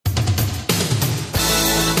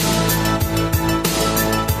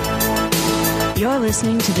You're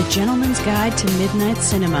listening to The Gentleman's Guide to Midnight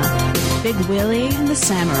Cinema with Big Willie and the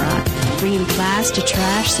Samurai, bringing class to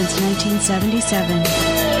trash since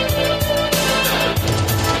 1977.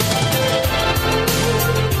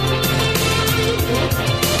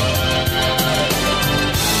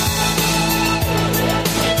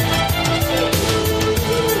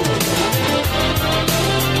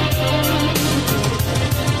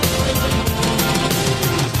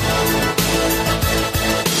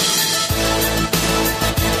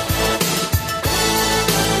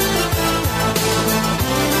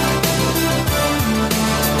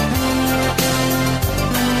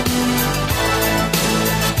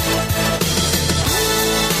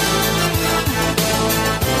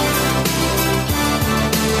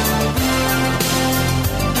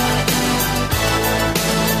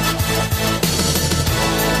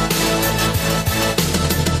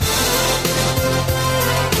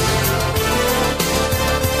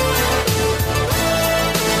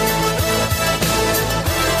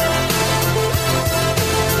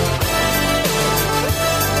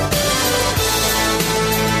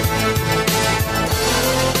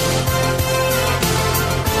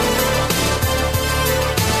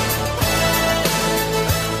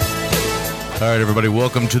 All right, everybody,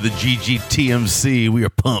 welcome to the GGTMC. We are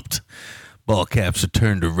pumped. Ball caps are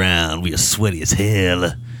turned around. We are sweaty as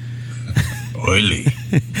hell. Oily.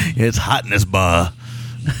 It's hot in this bar.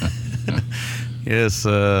 Yes,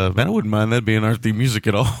 man, I wouldn't mind that being our theme music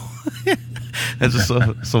at all. That's just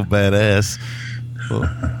so badass. Well,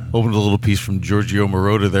 opened a little piece from Giorgio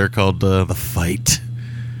Moroder there called The Fight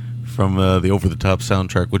from the Over the Top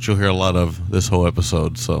soundtrack, which you'll hear a lot of this whole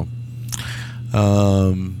episode. So,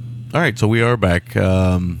 all right, so we are back.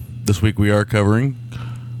 This week we are covering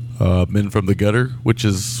Men from the Gutter, which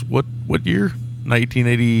is what year?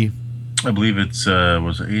 1980? I believe it's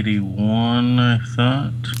was it 81, I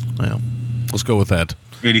thought. Well, let's go with that.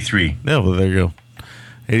 83. Yeah, well, there you go.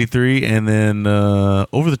 83, and then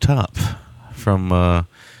Over the Top from, I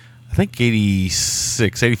think,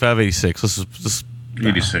 86, 85, 86. Let's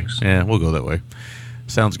 86. Yeah, we'll go that way.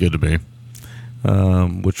 Sounds good to me.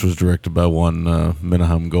 Which was directed by one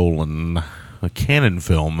Menahem Golan, a Cannon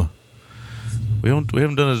film. We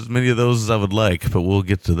haven't done as many of those as I would like, but we'll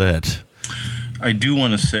get to that. I do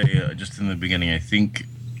want to say, just in the beginning, I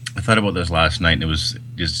thought about this last night, and it was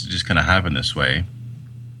just kind of happened this way,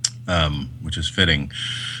 which is fitting.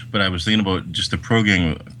 But I was thinking about just the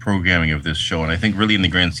programming of this show, and I think really in the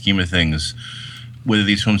grand scheme of things, whether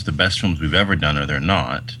these films are the best films we've ever done or they're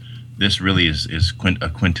not, this really is a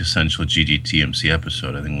quintessential GGTMC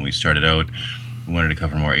episode. I think when we started out, we wanted to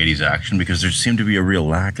cover more 80s action because there seemed to be a real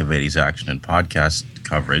lack of 80s action in podcast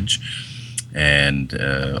coverage. And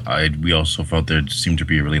we also felt there seemed to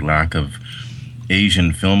be a really lack of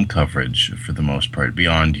Asian film coverage for the most part,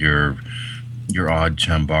 beyond your odd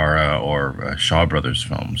Chambara or Shaw Brothers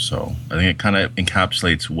films. So I think it kind of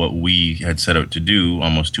encapsulates what we had set out to do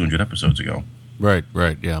almost 200 episodes ago. Right,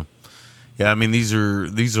 yeah. Yeah, I mean, these are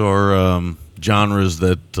genres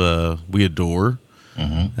that we adore.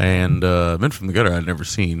 Mm-hmm. And Men from the Gutter I'd never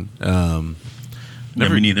seen.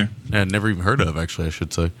 Never neither. I'd never even heard of, actually, I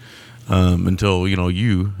should say, until,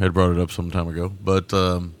 you had brought it up some time ago. But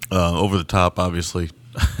Over the Top, obviously,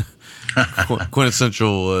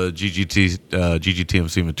 quintessential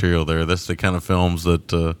GGTMC material there. That's the kind of films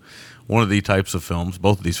that, one of the types of films,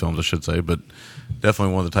 both of these films, I should say, but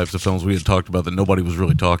definitely one of the types of films we had talked about that nobody was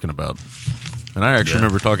really talking about. And I actually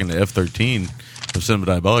remember talking to F13 of Cinema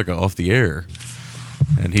Diabolica off the air,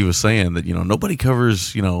 and he was saying that, nobody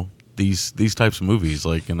covers, these types of movies,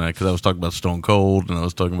 like, and because I was talking about Stone Cold, and I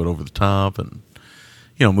was talking about Over the Top, and,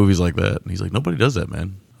 movies like that. And he's like, nobody does that,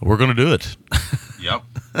 man. We're going to do it. Yep.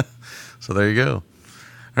 So there you go.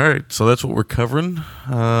 All right, so that's what we're covering.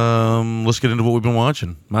 Let's get into what we've been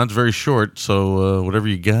watching. Mine's very short, so whatever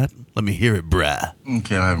you got, let me hear it, brah.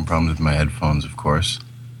 Okay, I'm having problems with my headphones, of course.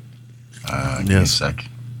 Give me a sec.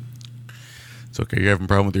 It's okay, you're having a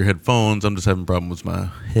problem with your headphones. I'm just having a problem with my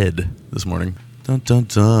head this morning. Dun, dun,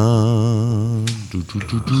 dun. Do, do,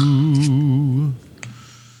 do, do.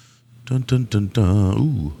 Dun, dun, dun, dun.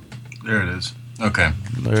 Ooh. There it is. Okay.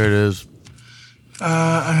 There it is.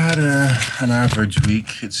 I had an average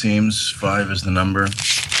week, it seems. 5 is the number.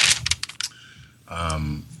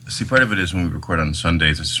 See, part of it is when we record on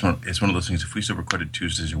Sundays, it's one of those things, if we still recorded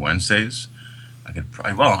Tuesdays or Wednesdays,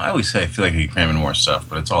 I always say I feel like I could cram in more stuff,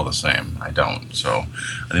 but it's all the same. I don't, so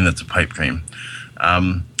I think that's a pipe dream.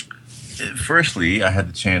 Firstly, I had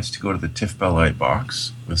the chance to go to the TIFF Bell Light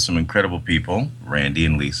Box with some incredible people, Randy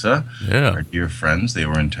and Lisa, our dear friends. They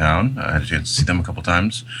were in town. I had a chance to see them a couple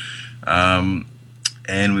times.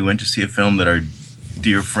 And we went to see a film that our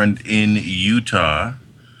dear friend in Utah,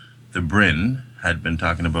 the Bryn, had been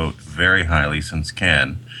talking about very highly since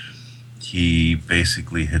Cannes. He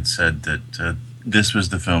basically had said that this was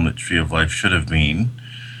the film that Tree of Life should have been,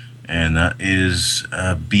 and that is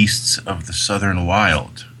Beasts of the Southern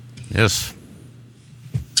Wild. Yes.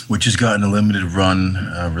 Which has gotten a limited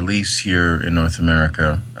run release here in North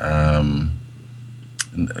America, over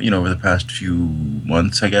the past few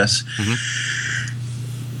months, I guess.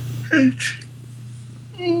 Mm-hmm.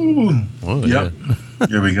 Oh, yep. Yeah.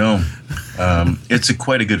 Here we go. It's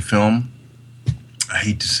quite a good film. I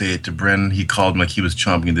hate to say it to Bren. He called me like he was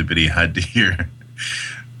chomping at the bit. He had to hear,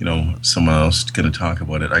 someone else going to talk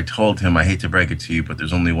about it. I told him, I hate to break it to you, but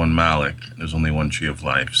there's only one Malik. There's only one Tree of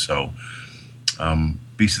Life. So,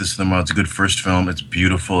 Beast of the Southern Wild, it's a good first film. It's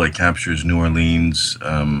beautiful. It captures New Orleans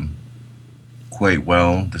quite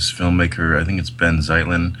well. This filmmaker, I think it's Ben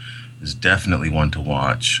Zeitlin, is definitely one to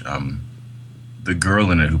watch. The girl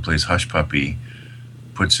in it who plays Hush Puppy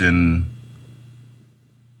puts in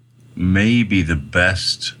maybe the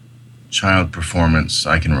best child performance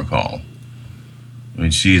I can recall. I mean,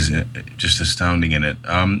 she's just astounding in it.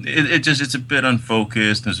 It's a bit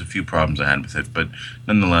unfocused. There's a few problems I had with it, but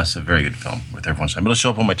nonetheless, a very good film worth everyone's time. It'll show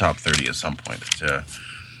up on my top 30 at some point. I'm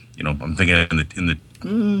thinking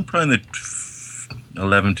probably in the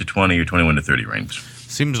 11 to 20 or 21 to 30 range.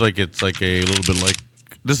 Seems like it's like a little bit like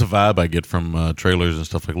this is a vibe I get from trailers and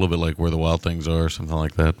stuff, like a little bit like Where the Wild Things Are, or something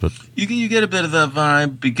like that. But you get a bit of that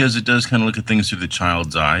vibe because it does kind of look at things through the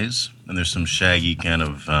child's eyes, and there's some shaggy kind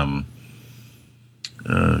of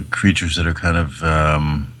creatures that are kind of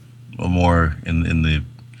more in the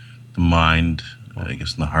mind, I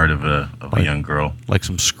guess, in the heart of a young girl. Like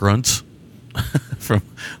some scrunts from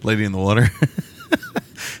Lady in the Water.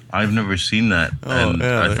 I've never seen that,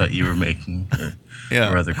 I thought you were making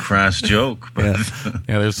a rather crass joke. But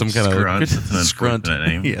there's some kind of scrunt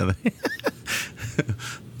name. Yeah,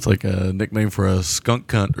 it's like a nickname for a skunk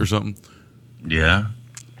cunt or something. Yeah,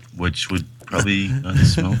 which would probably not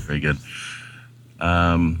smell very good.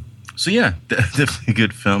 Definitely a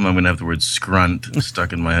good film. I'm going to have the word scrunt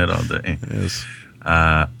stuck in my head all day. Yes.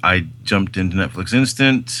 I jumped into Netflix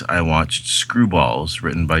Instant. I watched Screwballs,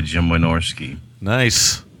 written by Jim Wynorski.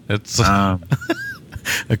 Nice. It's a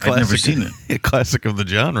classic. I've never seen it. A classic of the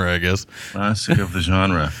genre, I guess. Classic of the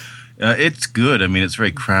genre. It's good. I mean, it's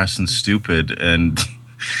very crass and stupid, and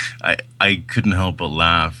I couldn't help but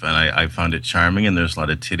laugh, and I found it charming, and there's a lot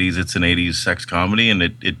of titties. It's an 80s sex comedy, and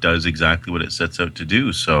it does exactly what it sets out to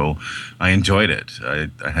do, so I enjoyed it. I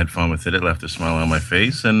had fun with it. It left a smile on my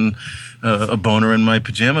face and a boner in my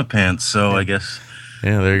pajama pants, so I guess...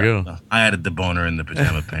 Yeah, there you go. I added the boner in the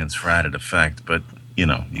pajama pants for added effect, but, you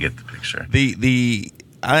get the picture.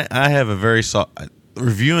 I have a very...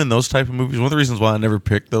 reviewing those type of movies, one of the reasons why I never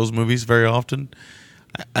pick those movies very often...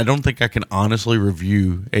 I don't think I can honestly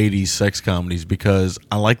review 80s sex comedies because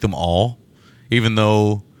I like them all, even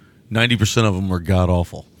though 90% of them are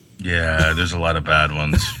god-awful. Yeah, there's a lot of bad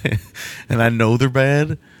ones. And I know they're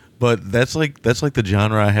bad, but that's like the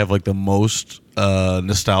genre I have like the most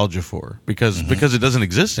nostalgia for because it doesn't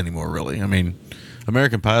exist anymore, really. I mean,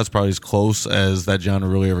 American Pie is probably as close as that genre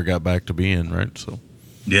really ever got back to being, right? So,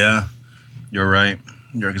 yeah, you're right.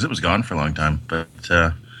 Because it was gone for a long time, but...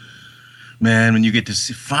 Man, when you get to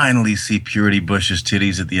finally see Purity Bush's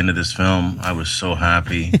titties at the end of this film, I was so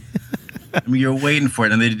happy. I mean, you're waiting for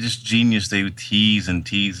it, and they're just genius. They tease and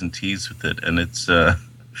tease and tease with it, and it's,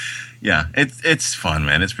 it's fun,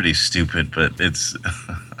 man. It's pretty stupid, but it's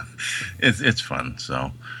it's fun.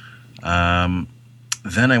 So,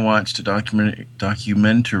 then I watched a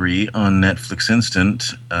documentary on Netflix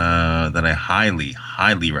Instant that I highly,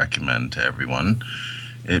 highly recommend to everyone.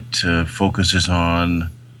 It focuses on.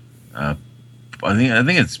 I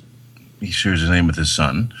think it's he shares his name with his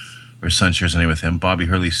son, or his son shares his name with him. Bobby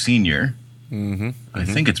Hurley Sr. Mm-hmm. I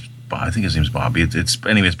think his name's Bobby. It's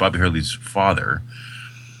Bobby Hurley's father.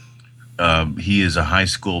 He is a high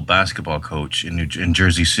school basketball coach in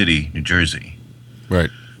Jersey City, New Jersey. Right.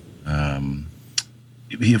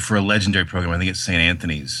 For a legendary program, I think it's St.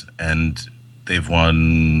 Anthony's, and they've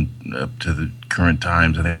won up to the current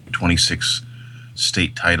times, I think 26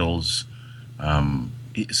 state titles.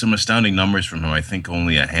 Some astounding numbers from him. I think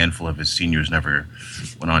only a handful of his seniors never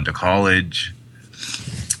went on to college.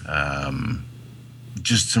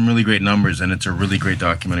 Just some really great numbers, and it's a really great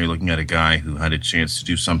documentary looking at a guy who had a chance to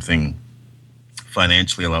do something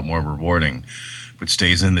financially a lot more rewarding, but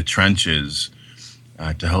stays in the trenches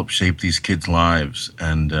to help shape these kids' lives.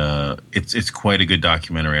 And it's quite a good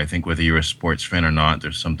documentary. I think whether you're a sports fan or not,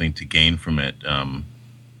 there's something to gain from it.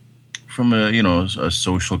 from a a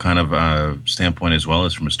social kind of standpoint as well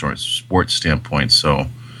as from a sports standpoint. So,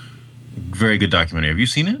 very good documentary. Have you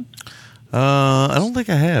seen it? I don't think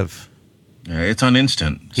I have. It's on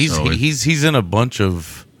Instant. He's in a bunch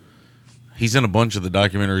of the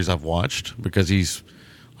documentaries I've watched because he's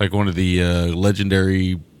like one of the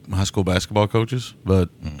legendary high school basketball coaches, but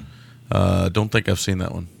don't think I've seen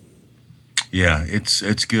that one. Yeah,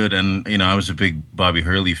 it's good, and I was a big Bobby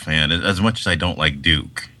Hurley fan. As much as I don't like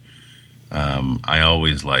Duke, I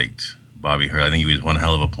always liked Bobby Hurley. I think he was one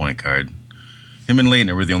hell of a point guard. Him and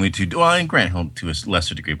Leitner were the only two. Well, and Grant Hill to a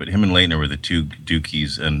lesser degree, but him and Leitner were the two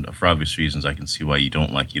Dukies, and for obvious reasons, I can see why you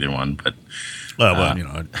don't like either one. But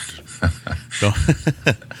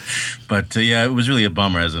but yeah, it was really a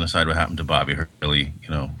bummer. As an aside, what happened to Bobby Hurley,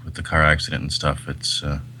 with the car accident and stuff. It's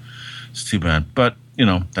too bad, but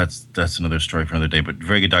that's another story for another day. But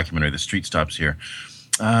very good documentary. The Street Stops here.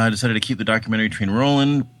 Decided to keep the documentary train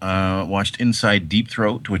rolling. Watched Inside Deep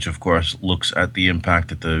Throat, which of course looks at the impact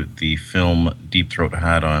that the film Deep Throat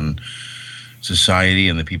had on society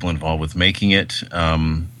and the people involved with making it.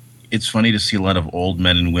 It's funny to see a lot of old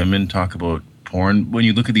men and women talk about porn. When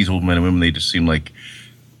you look at these old men and women, they just seem like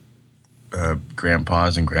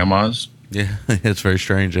grandpas and grandmas. Yeah, it's very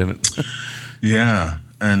strange, isn't it? Yeah,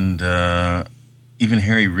 and even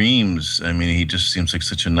Harry Reams. I mean, he just seems like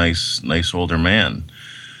such a nice older man,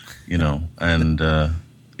 And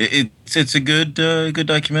it's a good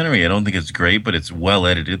documentary. I don't think it's great, but it's well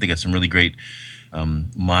edited. They got some really great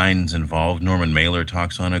minds involved. Norman Mailer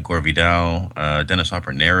talks on it. Gore Vidal, Dennis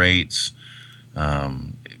Hopper narrates.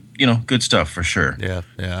 Good stuff for sure. Yeah.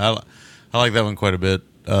 I like that one quite a bit.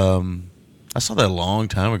 I saw that a long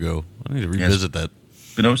time ago. I need to revisit that.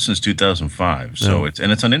 Been out since 2005, so it's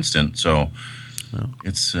on Instant, so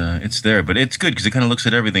it's there. But it's good because it kind of looks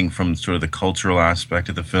at everything from sort of the cultural aspect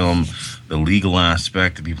of the film, the legal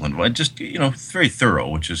aspect, the people involved. Just it's very thorough,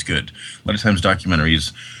 which is good. A lot of times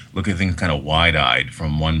documentaries look at things kind of wide-eyed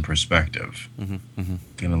from one perspective.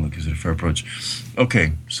 Kind of look at a fair approach.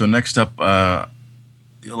 Okay, so next up.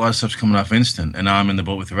 A lot of stuff's coming off Instant, and now I'm in the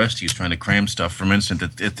boat with the rest of you trying to cram stuff from Instant.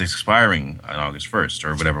 It's expiring on August 1st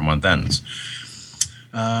or whatever month ends.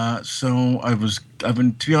 So I've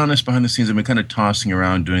been, to be honest, behind the scenes, I've been kind of tossing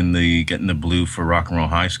around getting the blue for Rock and Roll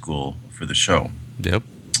High School for the show. Yep.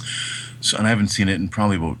 So, and I haven't seen it in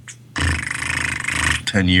probably about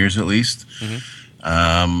 10 years at least. So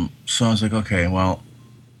I was like, okay, well,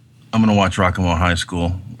 I'm going to watch Rock and Roll High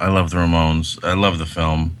School. I love the Ramones. I love the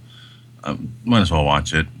film. Might as well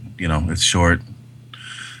watch it. It's short.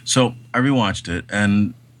 So I rewatched it,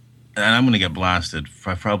 and I'm going to get blasted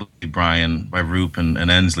by probably Brian, by Roop, and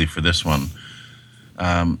Ensley for this one.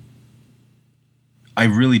 I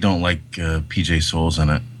really don't like PJ Souls in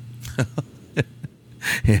it.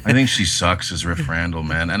 I think she sucks as Riff Randall,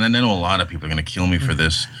 man. And I know a lot of people are going to kill me for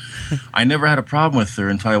this. I never had a problem with her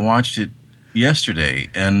until I watched it yesterday.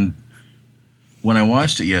 And when I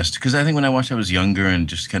watched it because I think when I watched it I was younger and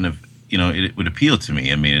just kind of, it would appeal to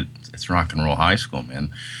me. I mean, it's Rock and Roll High School,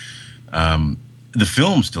 man. The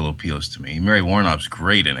film still appeals to me. Mary Warnop's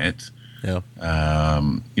great in it. Yeah.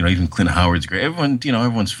 Even Clint Howard's great. Everyone,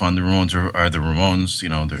 everyone's fun. The Ramones are the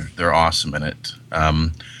Ramones. They're awesome in it.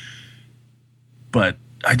 But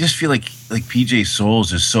I just feel like PJ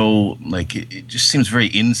Souls is so it just seems very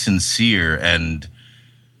insincere and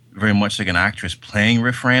very much like an actress playing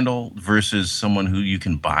Riff Randall versus someone who you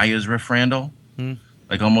can buy as Riff Randall.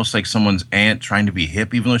 Like almost like someone's aunt trying to be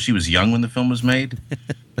hip, even though she was young when the film was made.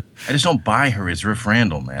 I just don't buy her as Riff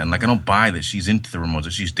Randall, man. Like I don't buy that she's into the Ramones,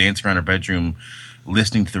 that she's dancing around her bedroom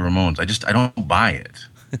listening to the Ramones. I don't buy it.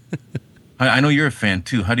 I know you're a fan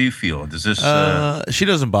too. How do you feel? Does this? She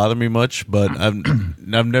doesn't bother me much, but I've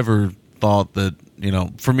never thought that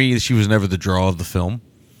for me she was never the draw of the film.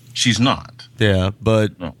 She's not. Yeah,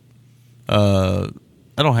 but no. I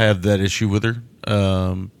don't have that issue with her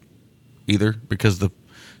either because to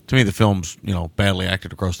me the film's badly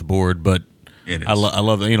acted across the board, but it is. I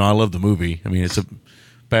love I love the movie. I mean, it's a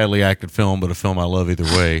badly acted film, but a film I love either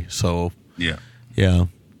way. So yeah.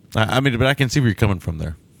 I mean, but I can see where you're coming from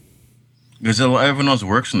there. Because everyone else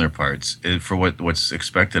works on their parts for what's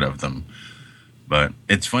expected of them, but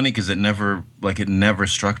it's funny because it never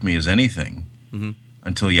struck me as anything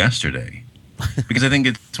until yesterday. Because I think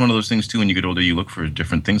it's one of those things too. When you get older, you look for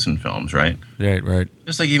different things in films, right? Right.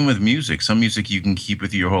 Just like even with music, some music you can keep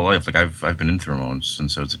with you your whole life. Like I've been into Ramones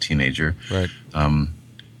since I was a teenager, right?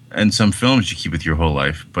 And some films you keep with your whole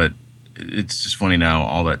life. But it's just funny now,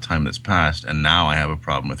 all that time that's passed, and now I have a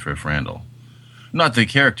problem with Riff Randall. Not the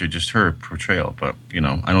character, just her portrayal. But I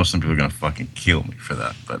know some people are gonna fucking kill me for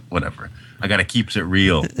that. But whatever. I gotta keep it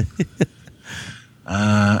real.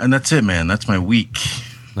 And that's it, man. That's my week.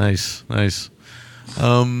 Nice. I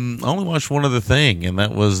only watched one other thing, and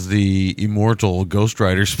that was the immortal Ghost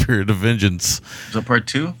Rider: Spirit of Vengeance. Is that part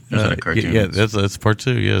 2? Or is that a cartoon? Yeah, that's part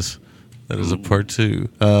 2. Yes, that is a part 2.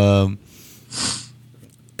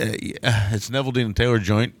 It's Neville Dean and Taylor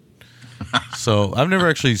joint. So I've never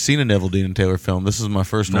actually seen a Neville Dean and Taylor film. This is my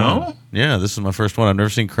first one. No? Yeah, this is my first one. I've never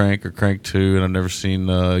seen Crank or Crank 2, and I've never seen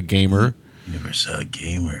Gamer. Never saw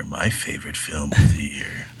Gamer, my favorite film of the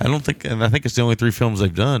year. I think it's the only 3 films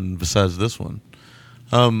they've done besides this one.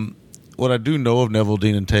 What I do know of Neville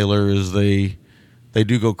Dean and Taylor is they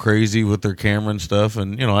do go crazy with their camera and stuff,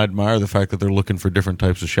 and I admire the fact that they're looking for different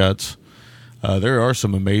types of shots. There are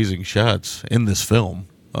some amazing shots in this film,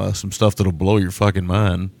 some stuff that'll blow your fucking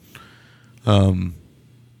mind. And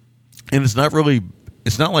it's not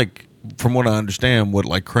like, from what I understand, what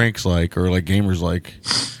like Crank's like or like Gamer's like.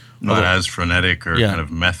 Not as frenetic or kind of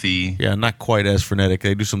methy. Yeah, not quite as frenetic.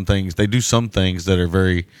 They do some things that are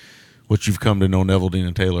very what you've come to know Neville Dean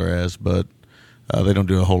and Taylor as, but they don't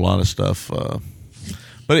do a whole lot of stuff.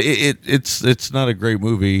 But it's not a great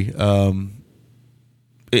movie. The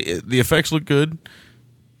effects look good.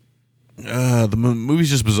 The movie's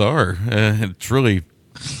just bizarre.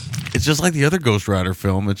 It's just like the other Ghost Rider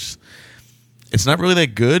film. It's not really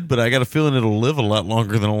that good, but I got a feeling it'll live a lot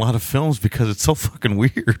longer than a lot of films because it's so fucking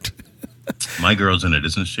weird. My girl's in it,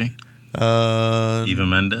 isn't she? Eva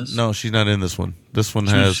Mendes? No, she's not in this one. This one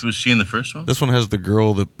was she in the first one? This one has the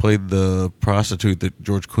girl that played the prostitute that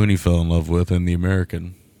George Clooney fell in love with in The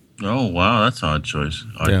American. Oh wow, that's odd choice,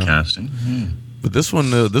 casting. But this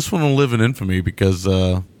one will live in infamy because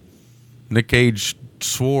Nick Cage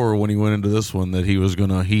swore when he went into this one that he was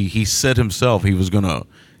gonna. He said himself he was gonna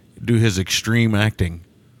do his extreme acting.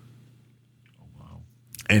 Oh wow!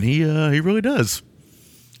 And he really does.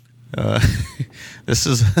 This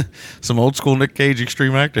is some old school Nick Cage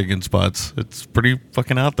extreme acting in spots. It's pretty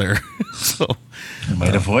fucking out there. So I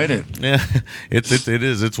might avoid it. Yeah, it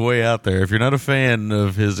is. It's way out there. If you're not a fan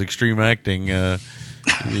of his extreme acting,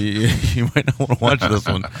 you might not want to watch this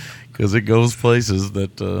one because it goes places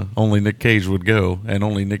that only Nick Cage would go, and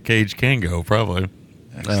only Nick Cage can go, probably.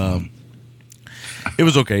 It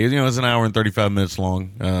was okay. It's an hour and 35 minutes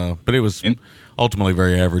long, but it was ultimately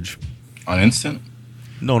very average. On Instant?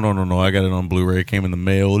 No. I got it on Blu-ray. It came in the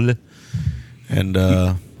mail, and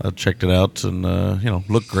I checked it out, and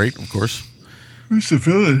looked great, of course. Who's the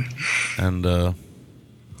villain? And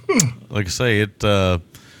like I say,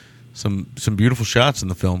 some beautiful shots in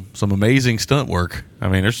the film, some amazing stunt work. I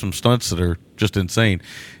mean, there's some stunts that are just insane.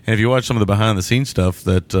 And if you watch some of the behind-the-scenes stuff,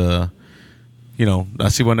 that I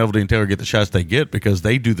see why Neville Dean and Taylor get the shots they get because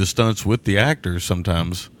they do the stunts with the actors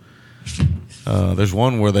sometimes. There's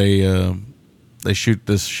one where they shoot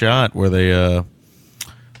this shot where they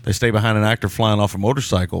stay behind an actor flying off a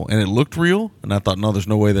motorcycle, and it looked real. And I thought, no, there's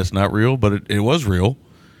no way that's not real, but it was real.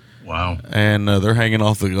 Wow! And they're hanging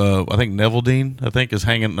off the. I think Neville Dean, is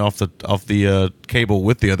hanging off the cable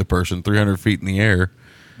with the other person, 300 feet in the air,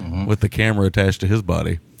 with the camera attached to his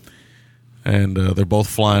body. And they're both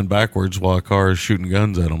flying backwards while a car is shooting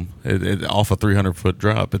guns at them off a 300-foot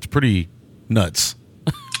drop. It's pretty nuts.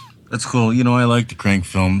 That's cool. I like the Crank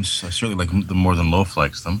films. I certainly like them more than Low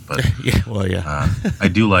likes them, but yeah. I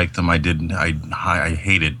do like them. I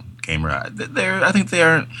hated Gamer. I think they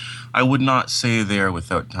aren't. I would not say they are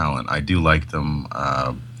without talent. I do like them.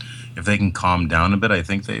 If they can calm down a bit, I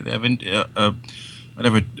think they have a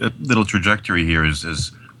little trajectory here as a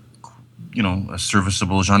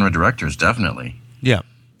serviceable genre directors. Definitely. Yeah,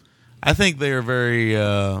 I think they are very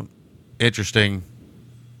interesting.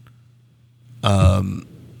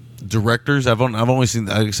 Directors. I've only seen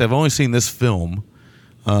this film.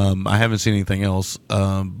 I haven't seen anything else.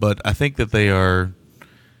 But I think that they are,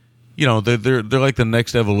 they're like the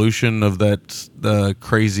next evolution of that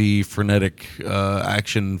crazy frenetic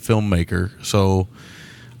action filmmaker. So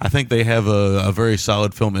I think they have a very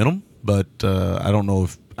solid film in them. But I don't know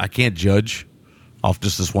if I can't judge off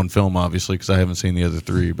just this one film, obviously, because I haven't seen the other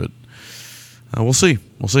 3. But we'll see.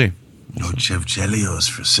 No Jeff Chelios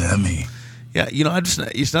for Sammy. Yeah,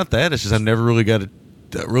 it's not that. It's just I've never really got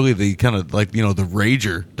the kind of like, the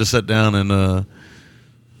rager to sit down and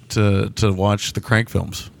to watch the Crank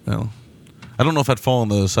films. I don't know if I'd fall on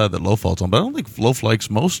the side that Loaf falls on, but I don't think Loaf likes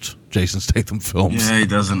most Jason Statham films. Yeah, he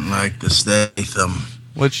doesn't like the Statham.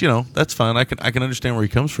 Which, that's fine. I can understand where he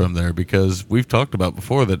comes from there because we've talked about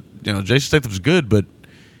before that, Jason Statham's good, but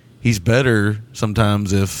he's better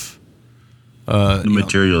sometimes if the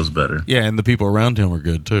material's better. Yeah, and the people around him are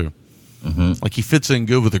good too. Mm-hmm. Like he fits in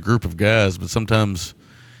good with a group of guys, but sometimes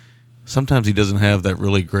he doesn't have that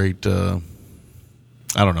really great. I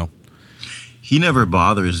don't know. he never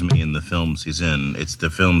bothers me in the films he's in. It's the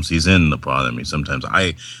films he's in that bother me sometimes.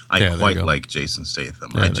 I quite like Jason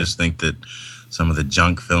Statham. I just think that some of the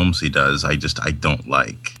junk films he does, I don't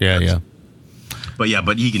like. Yeah.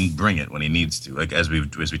 But he can bring it when he needs to. Like as we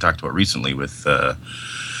talked about recently with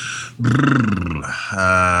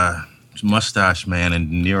Mustache Man and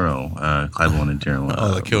De Niro, Clive Owen and De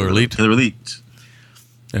Niro. The Killer Elite. Killer Elite.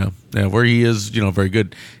 Yeah, where he is, very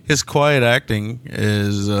good. His quiet acting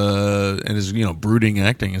is, and his, brooding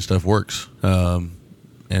acting and stuff works,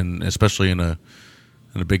 and especially in a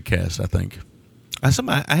big cast, I think. I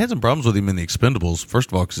had some problems with him in The Expendables. First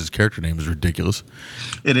of all, because his character name is ridiculous.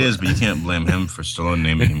 It is, but you can't blame him for Stallone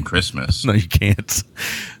naming him Christmas. No, you can't.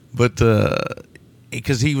 But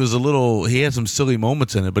because he had some silly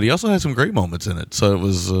moments in it, but he also had some great moments in it. So it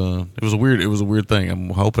was a weird thing.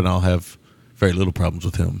 I'm hoping I'll have very little problems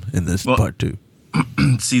with him in this part 2.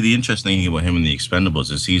 See, the interesting thing about him in The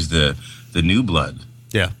Expendables is he's the new blood.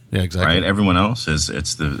 Yeah, exactly. Right, everyone else is.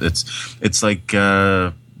 It's like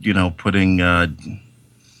putting I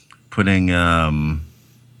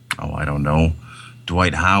don't know,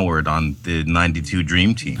 Dwight Howard on the '92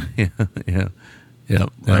 Dream Team. Yeah.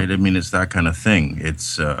 Right. I mean, it's that kind of thing.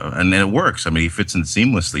 It's and it works. I mean, he fits in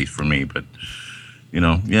seamlessly for me, but.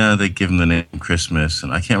 They give him the name Christmas,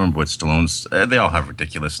 and I can't remember what Stallone's. They all have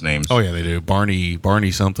ridiculous names. Oh yeah, they do.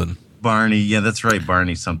 Barney something. Barney, yeah, that's right.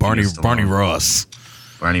 Barney something. Barney Ross.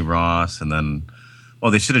 Barney Ross, and then,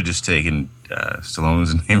 they should have just taken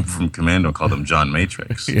Stallone's name from Commando and called him John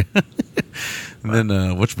Matrix. Yeah. And then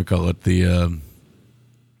whatchamacallit,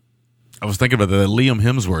 I was thinking about that. Liam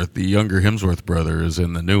Hemsworth, the younger Hemsworth brother, is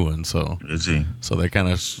in the new one. So is he? So they kind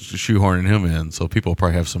of shoehorning him in. So people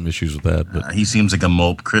probably have some issues with that. But he seems like a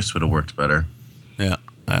mope. Chris would have worked better. Yeah.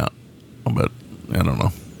 But I don't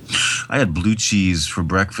know. I had blue cheese for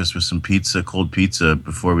breakfast with some cold pizza,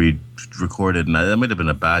 before we recorded, and that might have been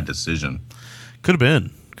a bad decision. Could have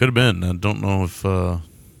been. I don't know if. Don't know.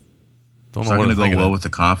 It's not going to go well with the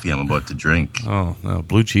coffee I'm about to drink. Oh no,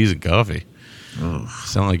 blue cheese and coffee. Ugh.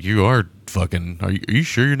 Sound like you are fucking. Are you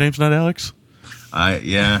sure your name's not Alex?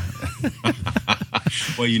 Yeah.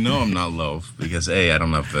 Well, I'm not low because A, I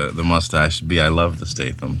don't have the mustache. B, I love the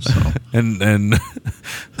Statham. So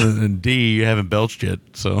and D, you haven't belched yet.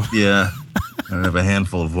 So yeah, I have a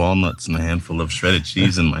handful of walnuts and a handful of shredded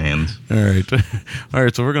cheese in my hand. All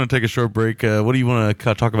right. So we're going to take a short break. What do you want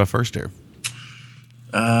to talk about first here?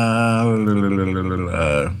 Do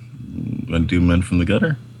Men from the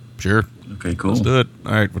Gutter? Sure. Okay, cool. Let's do it.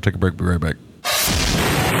 All right, we'll take a break. Be right back.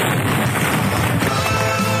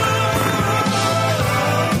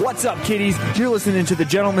 What's up, kiddies? You're listening to The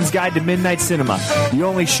Gentleman's Guide to Midnight Cinema, the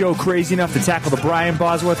only show crazy enough to tackle the Brian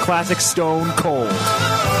Bosworth classic Stone Cold.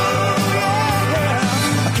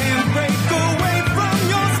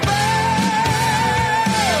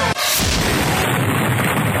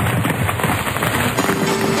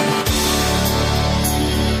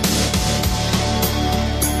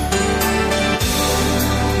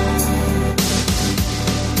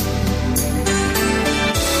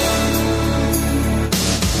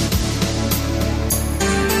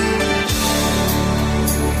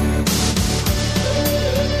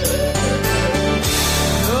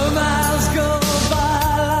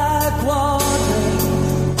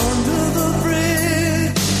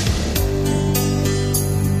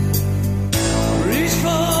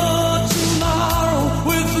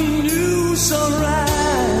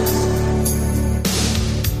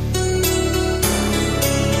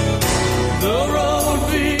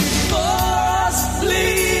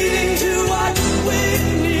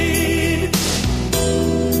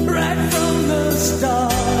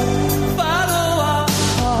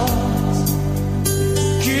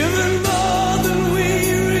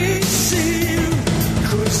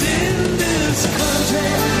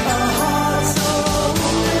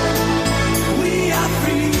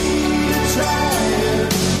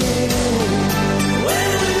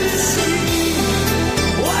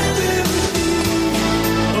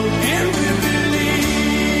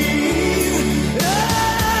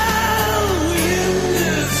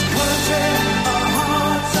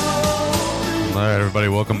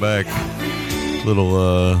 Welcome back. Little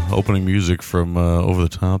opening music from Over the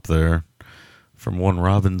Top there, from one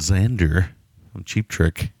Robin Zander from Cheap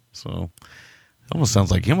Trick. So he almost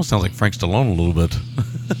sounds like Frank Stallone a little bit.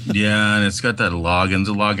 Yeah, and it's got that Loggins.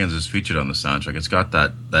 The Loggins is featured on the soundtrack. It's got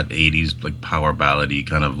that 80s like power ballady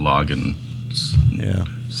kind of Loggins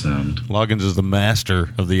sound. Loggins is the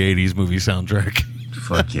master of the 80s movie soundtrack.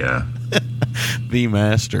 Fuck yeah. The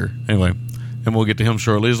master. Anyway, and we'll get to him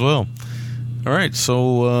shortly as well. All right,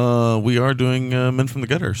 so we are doing Men from the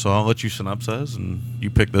Gutter, so I'll let you synopsize, and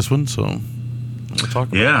you pick this one. So We'll talk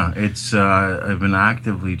about Yeah, it's. I've been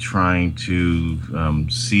actively trying to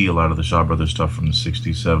see a lot of the Shaw Brothers stuff from the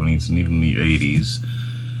 60s, 70s, and even the 80s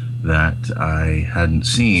that I hadn't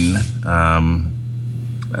seen.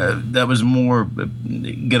 That was more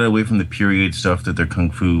get away from the period stuff that their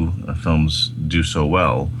kung fu films do so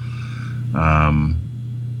well,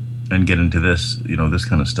 and get into this, this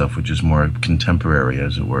kind of stuff, which is more contemporary,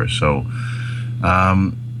 as it were. So,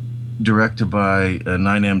 directed by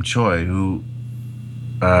Naim Choi, who's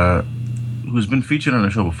been featured on the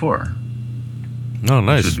show before. Oh,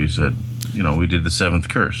 nice. Should be said. We did The Seventh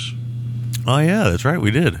Curse. Oh, yeah, that's right.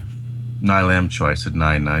 We did. Naim Choi. I said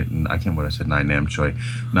I can't remember what I said. Naim Choi.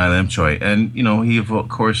 Naim Choi. And, he, of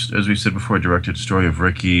course, as we said before, directed Story of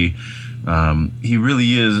Ricky. He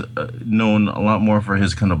really is known a lot more for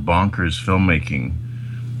his kind of bonkers filmmaking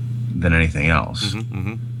than anything else.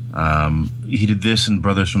 He did this and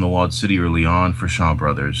Brothers from the Wild City early on for Shaw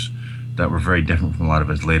Brothers that were very different from a lot of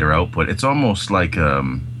his later output. It's almost like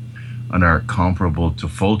an art comparable to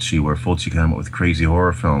Fulci, where Fulci came out with crazy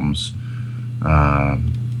horror films.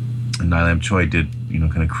 And Naim Choi did,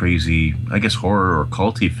 kind of crazy, I guess, horror or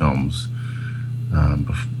culty films,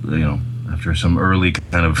 after some early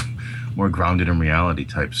kind of more grounded in reality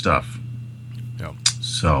type stuff. Yeah.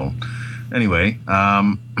 So, anyway,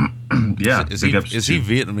 yeah. Is he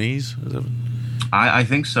Vietnamese? I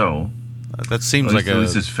think so. That seems like at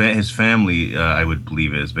least his family, I would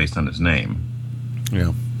believe, is based on his name.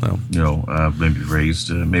 Yeah. Well. Maybe raised,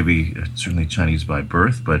 certainly Chinese by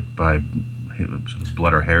birth, but by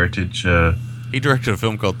blood or heritage. He directed a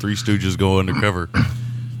film called Three Stooges Go Undercover.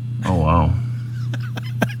 Oh, wow.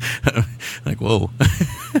 Like, whoa.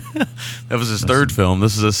 That was his third film.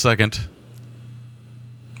 This is his second.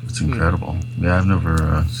 It's incredible. Yeah, I've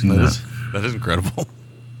never seen that. That is incredible.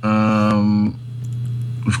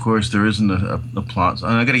 Of course, there isn't a plot.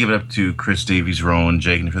 I got to give it up to Chris Davies, Rowan,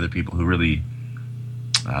 Jake, and for the people who really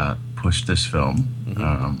pushed this film.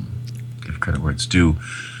 Give credit where it's due.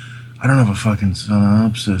 I don't have a fucking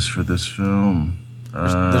synopsis for this film.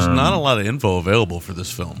 There's not a lot of info available for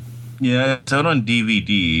this film. Yeah, it's out on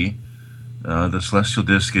DVD. The Celestial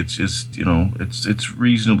Disc, it's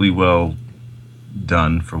reasonably well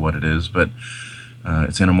done for what it is, but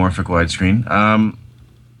it's anamorphic widescreen.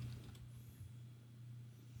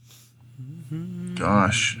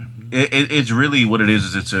 Gosh, it's really what it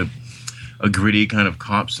is it's a gritty kind of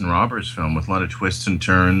cops and robbers film with a lot of twists and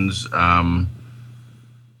turns.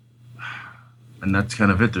 And that's kind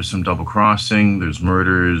of it. There's some double crossing. There's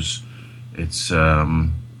murders. It's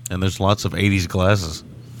and there's lots of 80s glasses.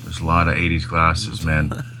 There's a lot of 80s glasses,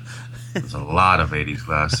 man. There's a lot of 80s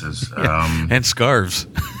glasses. And scarves.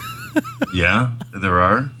 Yeah, there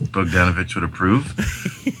are. Bogdanovich would approve.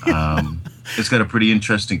 It's got a pretty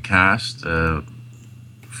interesting cast for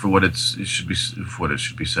what it should be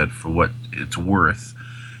said, for what it's worth.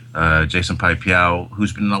 Jason Pai-Piao,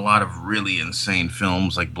 who's been in a lot of really insane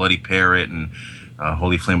films like Bloody Parrot and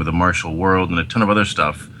Holy Flame of the Martial World and a ton of other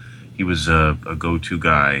stuff. He was a go-to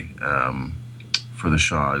guy for the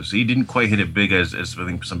Shaws. He didn't quite hit it big as I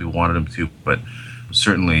think some people wanted him to, but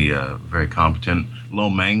certainly very competent. Lo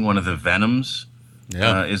Meng, one of the Venoms,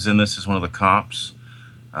 is in this as one of the cops.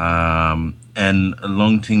 And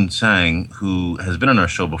Long Ting Tsang, who has been on our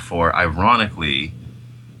show before, ironically,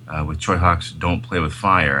 with Troy Hawk's Don't Play With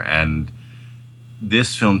Fire. And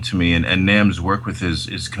this film to me, and Nam's work with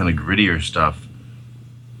his kind of grittier stuff,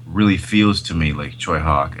 really feels to me like Troy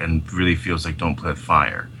Hawk and really feels like Don't Play With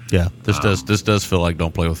Fire. Yeah, this does feel like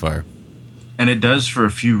Don't Play With Fire. And it does for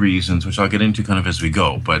a few reasons, which I'll get into kind of as we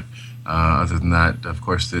go. But other than that, of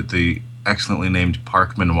course, the excellently named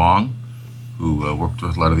Park Min Wong, who worked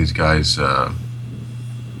with a lot of these guys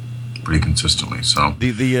pretty consistently. So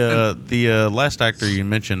the last actor you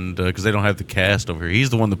mentioned, because they don't have the cast over here, he's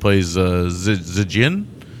the one that plays Zijin,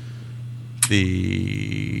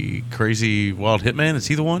 the crazy wild hitman. Is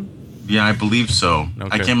he the one? Yeah, I believe so. Okay.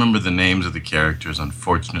 I can't remember the names of the characters,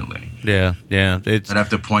 unfortunately. Yeah. I'd have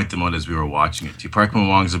to point them out as we were watching it. Park Min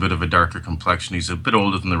Wong's a bit of a darker complexion. He's a bit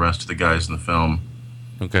older than the rest of the guys in the film.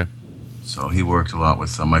 Okay. So he worked a lot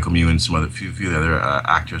with Michael Mew and some few other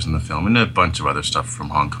actors in the film, and a bunch of other stuff from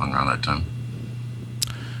Hong Kong around that time.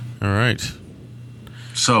 All right.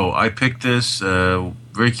 So I picked this.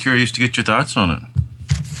 Very curious to get your thoughts on it.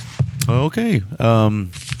 Okay.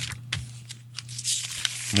 I'm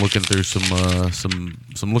looking through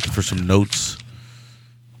looking for some notes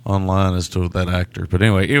online as to that actor. But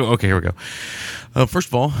anyway, okay, here we go. First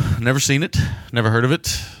of all, never seen it, never heard of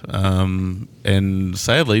it, and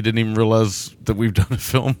sadly didn't even realize that we've done a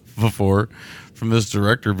film before from this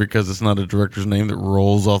director because it's not a director's name that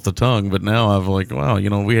rolls off the tongue. But now I'm like, wow,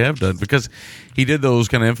 we have done, because he did those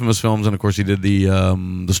kind of infamous films, and of course he did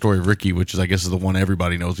the Story of Ricky, which is, I guess, is the one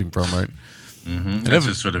everybody knows him from, right? Mm-hmm. That's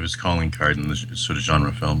just sort of his calling card in the sort of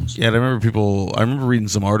genre films. Yeah, I remember reading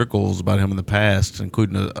some articles about him in the past,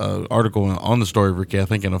 including an article on the Story of Ricky, I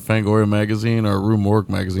think in a Fangoria magazine or a Rue Morgue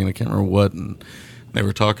magazine, I can't remember what, and they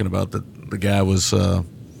were talking about that the guy was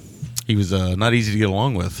he was not easy to get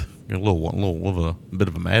along with, a little of a bit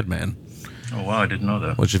of a madman. Oh wow, I didn't know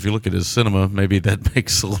that. Which, if you look at his cinema, maybe that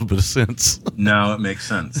makes a little bit of sense. No, it makes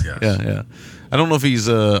sense. Yes. Yeah. I don't know if he's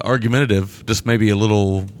argumentative, just maybe a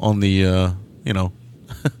little on the a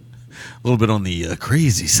little bit on the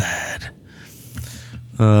crazy side.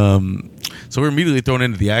 So we're immediately thrown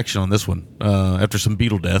into the action on this one after some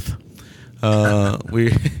beetle death. Some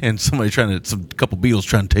couple beetles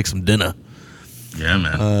trying to take some dinner. Yeah,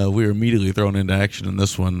 man. We were immediately thrown into action in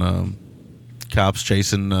this one. Cops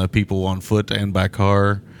chasing people on foot and by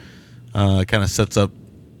car. Kind of sets up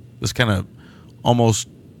this kind of almost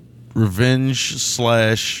revenge /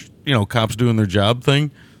 cops doing their job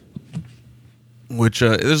thing. Which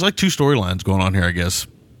there's like two storylines going on here, I guess.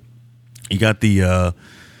 You got the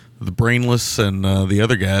brainless and the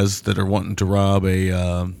other guys that are wanting to rob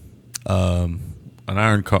an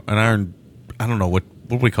iron. I don't know what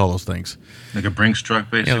do we call those things? Like a Brinks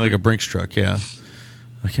truck, basically. Yeah, like a Brinks truck. Yeah,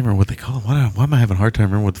 I can't remember what they call them. Why am I having a hard time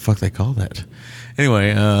remembering what the fuck they call that?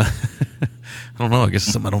 Anyway, I don't know. I guess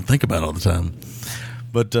it's something I don't think about all the time.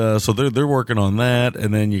 But so they're working on that,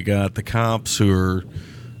 and then you got the cops who are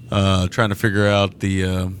trying to figure out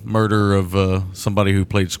the murder of somebody who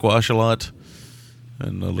played squash a lot.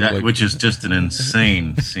 And which is just an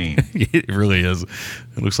insane scene. It really is.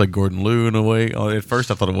 It looks like Gordon Liu in a way. At first,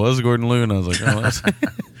 I thought it was Gordon Liu, and I was like, "Oh, that's."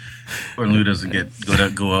 Gordon Liu doesn't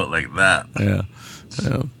go out like that. Yeah.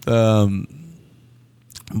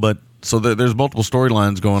 But so there's multiple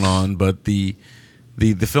storylines going on, but the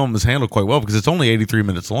film is handled quite well because it's only 83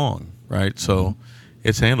 minutes long, right? So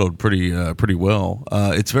it's handled pretty well.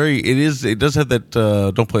 It does have that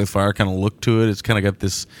Don't Play with Fire kind of look to it. It's kind of got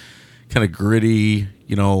this kind of gritty,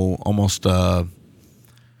 almost.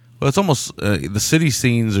 It's almost the city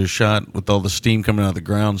scenes are shot with all the steam coming out of the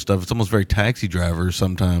ground and stuff. It's almost very Taxi Driver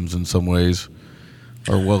sometimes in some ways,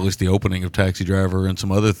 or well, at least the opening of Taxi Driver and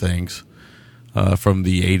some other things from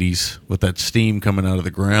the 80s with that steam coming out of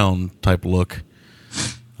the ground type look,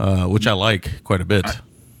 which I like quite a bit.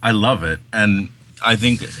 I love it, and I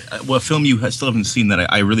think a film you still haven't seen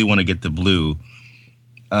that I really want to get the blue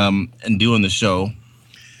and do on the show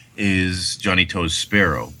is Johnny To's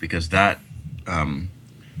Sparrow, because that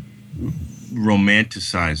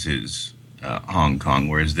romanticizes Hong Kong,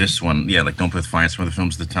 whereas this one, like Don't Play with Fire, some of the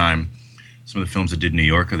films at the time, some of the films that did New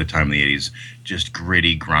York at the time in the 80s, just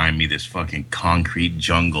gritty, grimy, this fucking concrete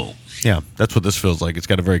jungle. Yeah, that's what this feels like. It's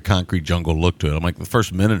got a very concrete jungle look to it. I'm like, the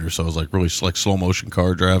first minute or so is like really like slow motion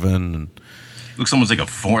car driving, and looks almost like a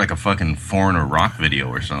fucking Foreigner rock video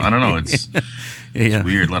or something. I don't know. It's it's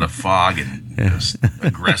weird. A lot of fog and just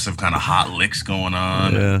aggressive kind of hot licks going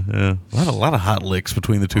on. Yeah. A lot of hot licks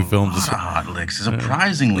between the two films. A lot of hot licks,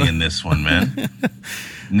 surprisingly, in this one, man.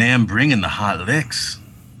 Nam bringing the hot licks.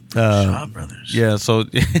 Shaw Brothers. Yeah. So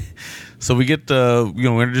we get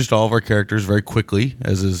introduced all of our characters very quickly,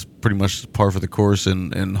 as is pretty much par for the course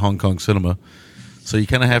in Hong Kong cinema. So you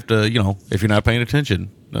kind of have to, if you're not paying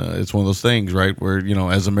attention, it's one of those things, right? Where,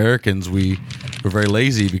 as Americans, we're very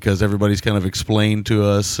lazy because everybody's kind of explained to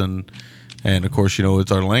us, and of course,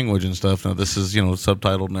 it's our language and stuff. Now this is,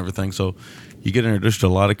 subtitled and everything. So you get introduced to a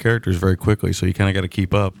lot of characters very quickly. So you kind of got to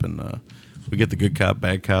keep up, and we get the good cop,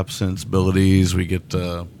 bad cop sensibilities. We get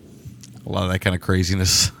a lot of that kind of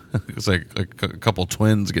craziness. It's like a couple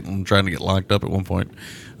twins trying to get locked up at one point.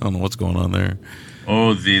 I don't know what's going on there.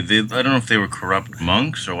 Oh, I don't know if they were corrupt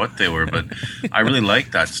monks or what they were, but I really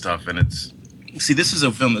like that stuff. And this is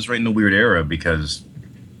a film that's right in a weird era because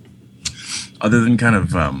other than kind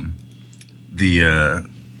of the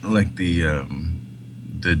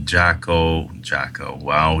Jacko,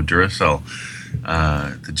 wow, Duracell,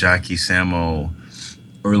 the Jackie Samo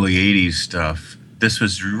early 80s stuff, this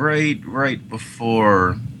was right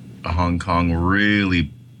before Hong Kong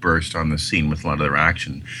really burst on the scene with a lot of their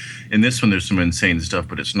action. In this one, there's some insane stuff,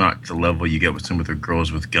 but it's not the level you get with some of the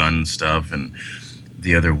girls with gun stuff and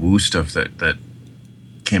the other woo stuff that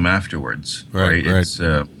came afterwards. Right. It's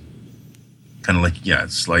kind of like,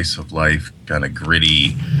 slice of life, kind of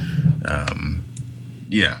gritty.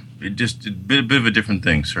 It just a bit of a different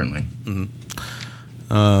thing, certainly. Mm-hmm.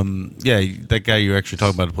 Yeah, that guy you actually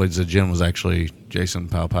talked about who played Zajin was actually Jason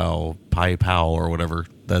Pai Pao or whatever.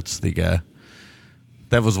 That's the guy.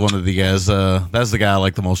 That was one of the guys. That's the guy I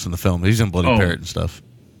like the most in the film. He's in Bloody Parrot and stuff.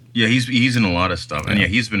 Yeah, he's in a lot of stuff, and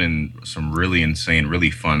he's been in some really insane,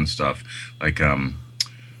 really fun stuff. Like,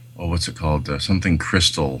 what's it called? Something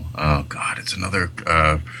Crystal. Oh God, it's another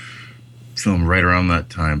film right around that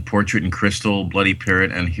time. Portrait in Crystal, Bloody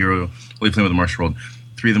Parrot, and Hero. Holy Flame of the Martial World.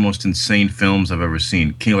 3 of the most insane films I've ever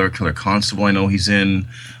seen. Killer Constable, I know he's in,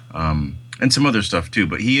 and some other stuff too.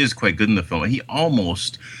 But he is quite good in the film. He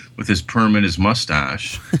almost, with his perm and his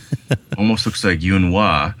mustache, almost looks like Yuen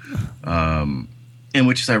Wah. And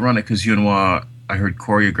which is ironic because Yuen Wah, I heard,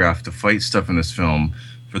 choreographed the fight stuff in this film.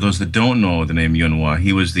 For those that don't know the name Yuen Wah,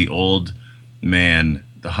 he was the old man,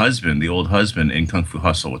 the old husband in Kung Fu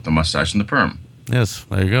Hustle with the mustache and the perm. Yes,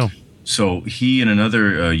 there you go. So he and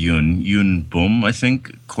another Yuen Bum, I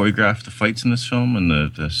think, choreographed the fights in this film and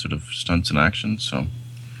the sort of stunts and action. So,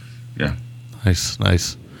 yeah.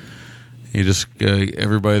 Nice. You just,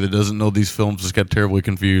 everybody that doesn't know these films just got terribly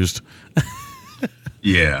confused.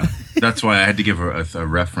 Yeah, that's why I had to give a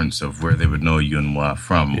reference of where they would know Yuen Wah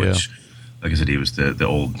from, which, like I said, he was the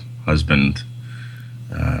old husband.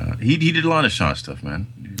 He did a lot of Shaw stuff, man.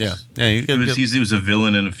 He was a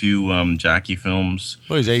villain in a few Jackie films.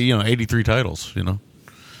 Well, he's 83 titles,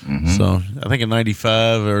 Mm-hmm. So I think in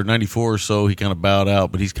 95 or 94 or so he kind of bowed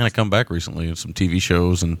out, but he's kind of come back recently in some TV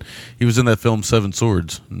shows, and he was in that film Seven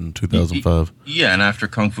Swords in 2005. Yeah, and after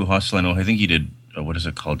Kung Fu Hustle, I think he did. What is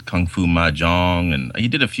it called? Kung Fu Mahjong, and he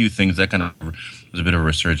did a few things that kind of was a bit of a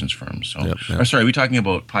resurgence for him. So, sorry, are we talking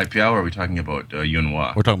about Pai Piao or are we talking about Yuen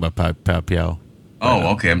Wah? We're talking about Pai Piao.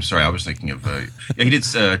 Oh, okay. I'm sorry. I was thinking of he did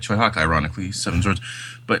Choi Hawk, ironically, Seven Swords.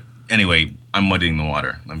 But anyway, I'm muddying the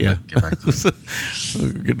water. Let me get back to it.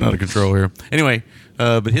 We're getting out of control here. Anyway,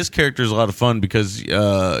 but his character is a lot of fun because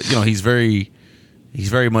he's very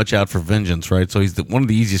much out for vengeance, right? So he's one of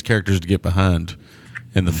the easiest characters to get behind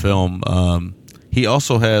in the film. He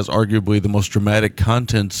also has arguably the most dramatic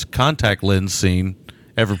contact lens scene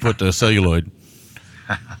ever put to a celluloid.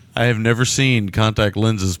 I have never seen contact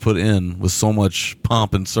lenses put in with so much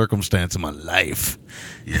pomp and circumstance in my life.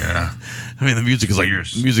 Yeah. I mean, the music is like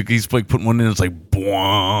music. He's like putting one in. It's like,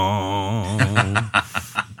 bwah,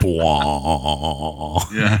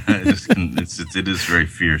 bwah. Yeah, it is very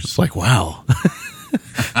fierce. It's like, wow,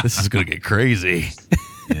 this is gonna get crazy.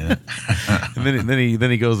 Yeah. And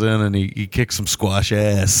then he goes in and he kicks some squash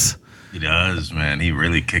ass. He does, man. He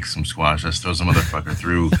really kicks some squash. Just throws a motherfucker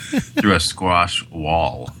through a squash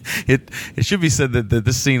wall. It should be said that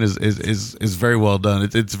this scene is very well done.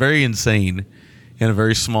 It's very insane in a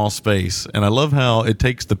very small space, and I love how it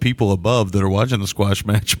takes the people above that are watching the squash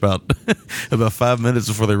match about 5 minutes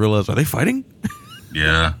before they realize, are they fighting?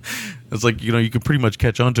 Yeah. It's like, you can pretty much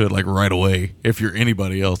catch on to it like right away if you're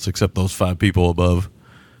anybody else except those 5 people above.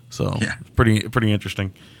 So pretty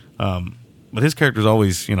interesting. But his character's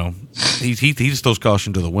always, he just throws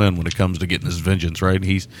caution to the wind when it comes to getting his vengeance, right?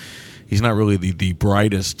 He's not really the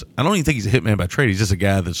brightest. I don't even think he's a hitman by trade. He's just a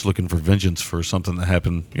guy that's looking for vengeance for something that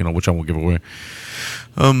happened, which I won't give away.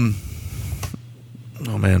 Oh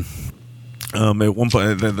man. At one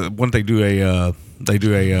point, when they do a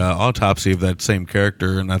autopsy of that same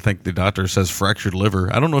character, and I think the doctor says fractured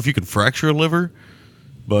liver. I don't know if you can fracture a liver,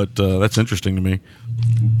 but that's interesting to me.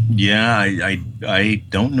 Yeah, I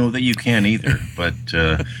don't know that you can either, but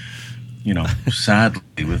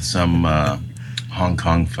sadly, with some Hong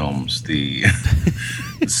Kong films, the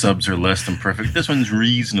subs are less than perfect. This one's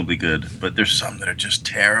reasonably good, but there's some that are just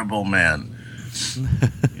terrible, man.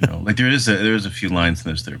 Like there is a few lines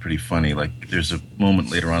in this that are pretty funny. Like there's a moment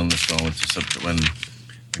later on in the film, when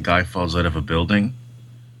a guy falls out of a building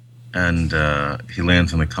and he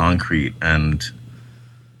lands on the concrete and.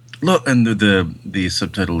 Look, and the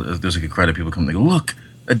subtitle, there's like a crowd of people coming. They go, look,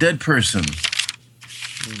 a dead person,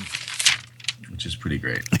 which is pretty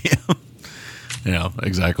great. Yeah,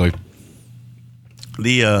 exactly.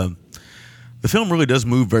 The film really does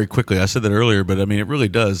move very quickly. I said that earlier, but I mean, it really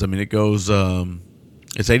does. I mean, it goes.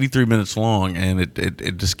 It's 83 minutes long, and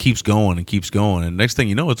it just keeps going and keeps going, and next thing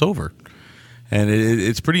you know, it's over. And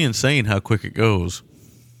it's pretty insane how quick it goes.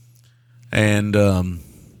 And I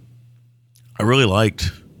really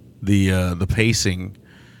liked the pacing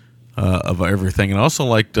of everything, and I also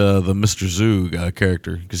liked the Mr. Zhu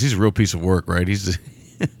character because he's a real piece of work, right? He's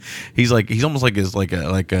almost like a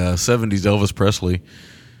 70s Elvis Presley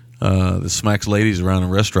that smacks ladies around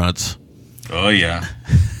in restaurants. Oh yeah.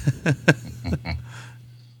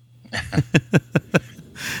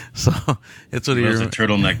 So it's what he has a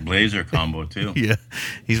turtleneck blazer combo too. Yeah,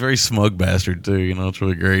 he's a very smug bastard too. It's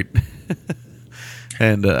really great.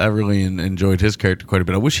 And I really enjoyed his character quite a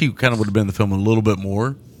bit. I wish he kind of would have been in the film a little bit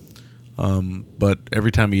more. But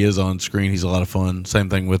every time he is on screen, he's a lot of fun. Same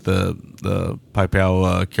thing with the Pai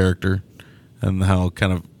Pao character and how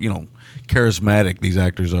kind of, charismatic these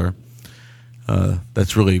actors are.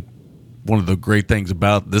 That's really one of the great things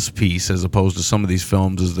about this piece as opposed to some of these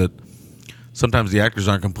films is that sometimes the actors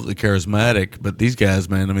aren't completely charismatic, but these guys,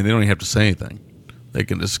 man, I mean, they don't even have to say anything. They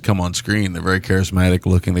can just come on screen. They're very charismatic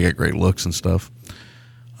looking. They got great looks and stuff.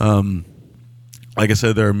 Like I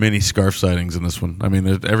said, there are many scarf sightings in this one. I mean,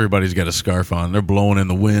 everybody's got a scarf on. They're blowing in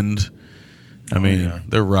the wind. I mean,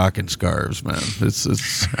 they're rocking scarves, man.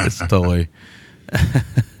 It's totally.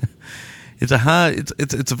 It's a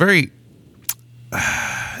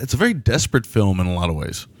very desperate film in a lot of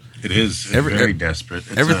ways. It is very desperate.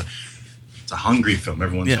 It's a hungry film.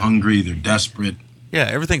 Everyone's hungry. They're desperate. Yeah,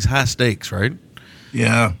 everything's high stakes, right?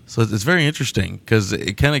 Yeah. So it's very interesting because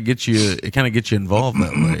it kind of gets you involved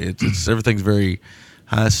that way. It's everything's very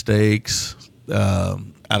high stakes, out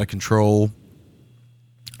of control.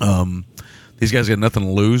 These guys got nothing to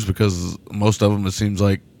lose because most of them, it seems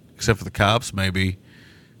like, except for the cops, maybe,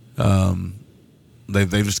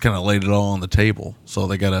 they've just kind of laid it all on the table. So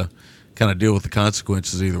they got to kind of deal with the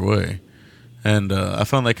consequences either way. And I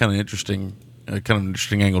found that kind of interesting. Kind of an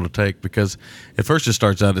interesting angle to take because at first it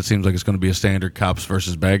starts out, it seems like it's going to be a standard cops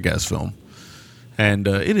versus bad guys film, and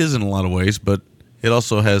it is in a lot of ways, but it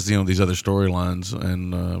also has these other storylines,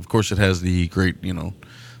 and of course it has the great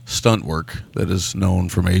stunt work that is known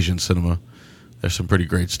from Asian cinema. There's some pretty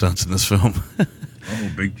great stunts in this film.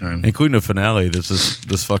 Oh, big time, including a finale that's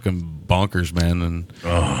this fucking bonkers, man, and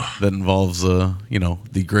that involves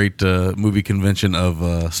the great movie convention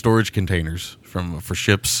of storage containers for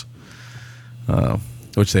ships.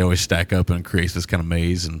 Which they always stack up and creates this kind of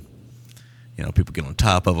maze, and people get on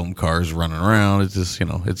top of them, cars running around. It's just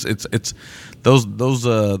it's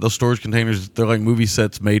those storage containers. They're like movie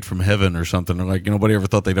sets made from heaven or something. They're like nobody ever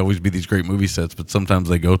thought they'd always be these great movie sets, but sometimes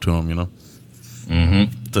they go to them,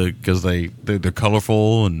 because they're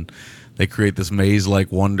colorful and they create this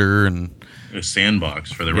maze-like wonder and a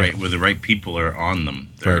sandbox for where the right people are on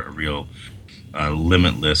them. They're a real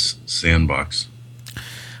limitless sandbox.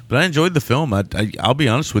 But I enjoyed the film. I'll be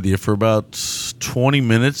honest with you. For about 20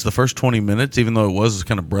 minutes, the first 20 minutes, even though it was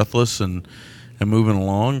kind of breathless and moving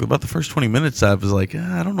along, about the first 20 minutes, I was like,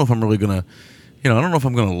 I don't know if I'm really going to, I don't know if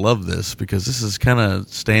I'm going to love this because this is kind of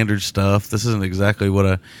standard stuff. This isn't exactly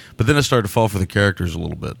what but then I started to fall for the characters a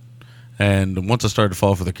little bit. And once I started to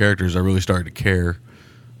fall for the characters, I really started to care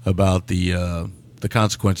about the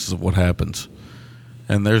consequences of what happens.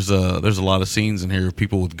 And there's a lot of scenes in here of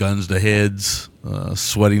people with guns to heads,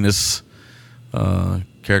 sweatiness,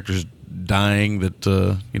 characters dying that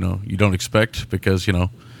you don't expect because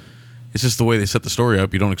it's just the way they set the story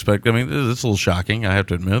up. You don't expect. I mean, it's a little shocking, I have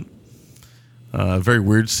to admit. A very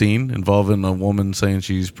weird scene involving a woman saying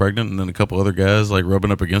she's pregnant, and then a couple other guys like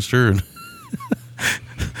rubbing up against her. And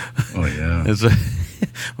oh yeah, it's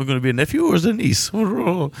we're going to be a nephew or is it a niece?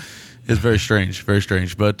 It's very strange, very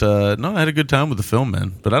strange. But no, I had a good time with the film,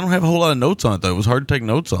 man. But I don't have a whole lot of notes on it, though. It was hard to take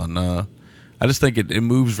notes on. I just think it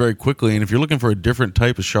moves very quickly. And if you're looking for a different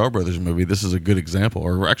type of Shaw Brothers movie, this is a good example,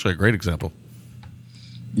 or actually a great example.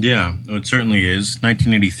 Yeah, it certainly is.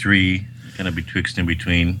 1983, kind of betwixt and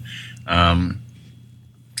between.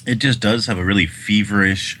 It just does have a really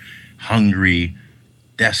feverish, hungry,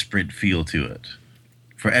 desperate feel to it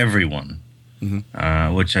for everyone.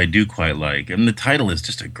 Mm-hmm. Which I do quite like. And the title is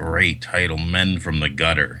just a great title, Men from the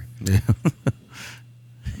Gutter. Yeah.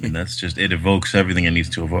 I mean, it evokes everything it needs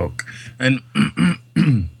to evoke. And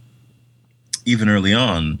even early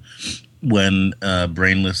on, when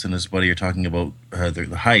Brainless and his buddy are talking about the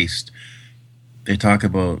heist, they talk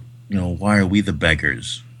about, why are we the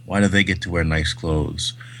beggars? Why do they get to wear nice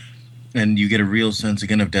clothes? And you get a real sense,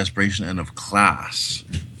 again, of desperation and of class.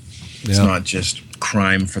 It's not just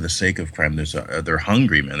crime for the sake of crime. They're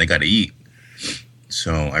hungry, man. They got to eat.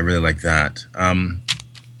 So I really like that. I'm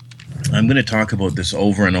going to talk about this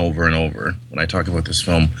over and over and over when I talk about this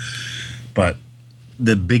film. But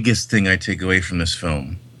the biggest thing I take away from this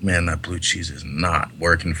film, man, that blue cheese is not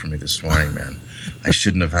working for me this morning, man. I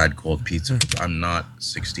shouldn't have had cold pizza. I'm not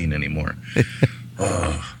 16 anymore.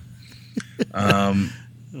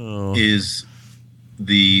 Is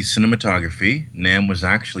the cinematography. Nam was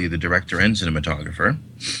actually the director and cinematographer.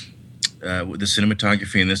 The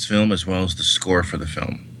cinematography in this film, as well as the score for the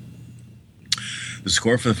film. The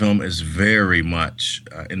score for the film is very much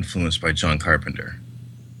influenced by John Carpenter.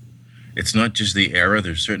 It's not just the era.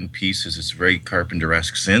 There's certain pieces. It's very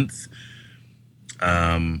Carpenter-esque synth.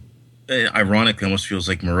 ironically almost feels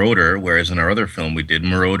like Marauder, whereas in our other film we did,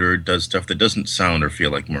 Marauder does stuff that doesn't sound or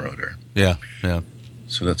feel like Marauder. Yeah.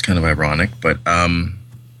 So that's kind of ironic, but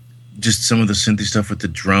just some of the synthy stuff with the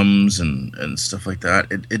drums and stuff like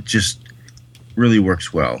that, it just really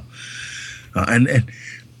works well, and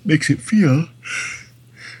makes it feel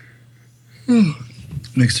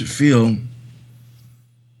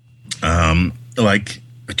like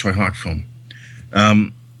a Troy Hawk film.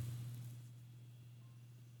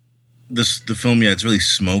 The film, it's really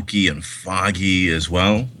smoky and foggy as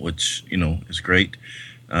well, which is great.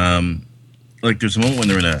 Like there's a moment when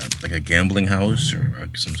they're in a gambling house or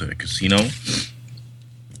some sort of casino,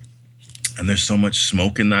 and there's so much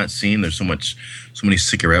smoke in that scene. There's so many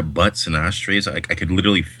cigarette butts and ashtrays. I could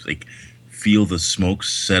literally feel the smoke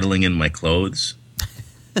settling in my clothes.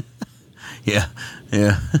 Yeah.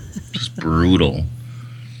 Just brutal.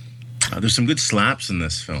 There's some good slaps in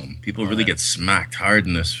this film. People really get smacked hard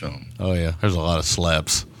in this film. Oh yeah, there's a lot of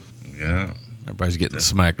slaps. Yeah, everybody's getting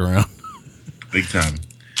smacked around. Big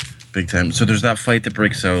time. So there's that fight that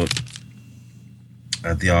breaks out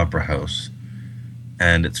at the Opera House,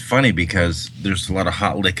 and it's funny because there's a lot of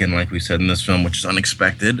hot licking, like we said in this film, which is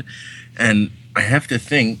unexpected. And I have to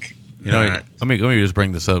think, let me just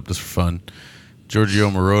bring this up just for fun. Giorgio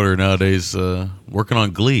Moroder nowadays working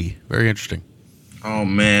on Glee. Very interesting. Oh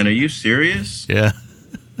man, are you serious? Yeah.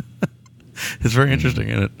 It's very interesting,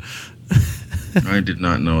 isn't it? I did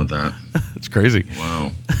not know that. It's crazy.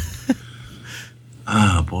 Wow.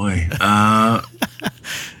 Oh boy.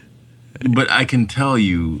 But I can tell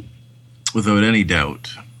you without any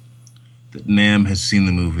doubt that Nam has seen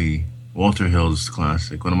the movie Walter Hill's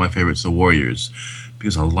classic, one of my favorites, The Warriors,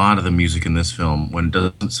 because a lot of the music in this film, when it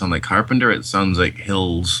doesn't sound like Carpenter, it sounds like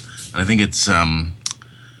Hills. And I think it's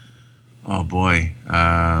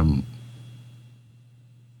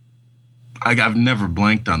I've never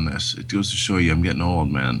blanked on this. It goes to show you I'm getting old,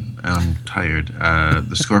 man, and I'm tired.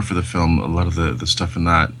 The score for the film, a lot of the stuff in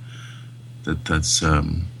that's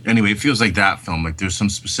anyway, it feels like that film. Like there's some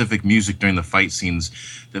specific music during the fight scenes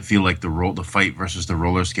that feel like the fight versus the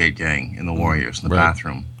roller skate gang in The Warriors in the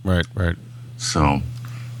bathroom. Right. So,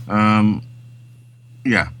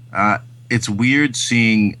 it's weird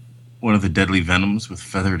seeing one of the deadly Venoms with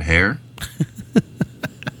feathered hair.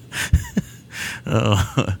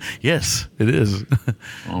 Oh, yes, it is.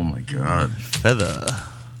 Oh my God. Feather.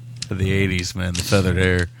 For the 80s, man, the feathered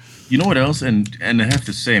hair. You know what else? And I have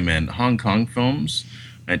to say, man, Hong Kong films,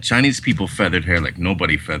 Chinese people feathered hair like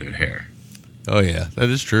nobody feathered hair. Oh, yeah, that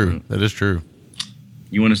is true. That is true.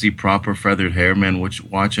 You want to see proper feathered hair, man? Watch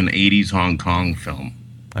an 80s Hong Kong film.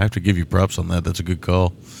 I have to give you props on that. That's a good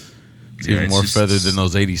call. It's even more feathered than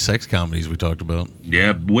those 80s sex comedies we talked about.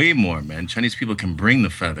 Yeah, way more, man. Chinese people can bring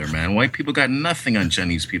the feather, man. White people got nothing on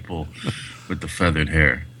Chinese people with the feathered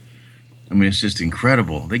hair. I mean, it's just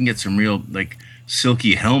incredible. They can get some real,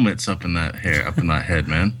 silky helmets up in that head,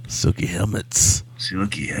 man. Silky helmets.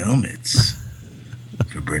 Silky helmets.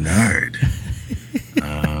 For Bernard.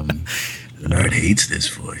 Bernard hates this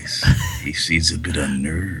voice. He's a bit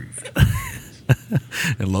unnerved.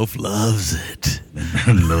 And Loaf loves it.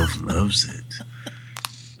 And Loaf loves it.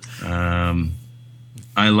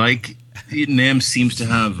 I like Nam seems to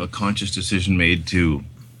have a conscious decision made to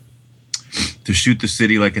shoot the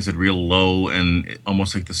city, like I said, real low, and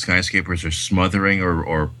almost like the skyscrapers are smothering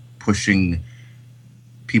or pushing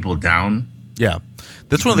people down. Yeah,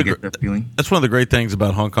 that's one of the that feeling. That's one of the great things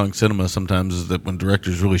about Hong Kong cinema. Sometimes is that when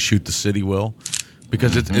directors really shoot the city well,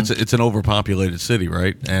 because it's an overpopulated city,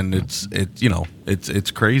 right? And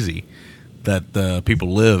it's crazy that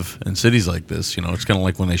people live in cities like this. It's kind of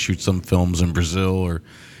like when they shoot some films in Brazil or.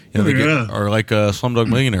 Or like Slumdog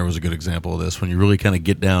Millionaire was a good example of this. When you really kind of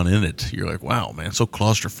get down in it, you're like, wow, man, so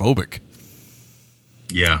claustrophobic.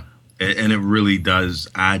 Yeah, and it really does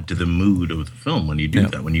add to the mood of the film when you do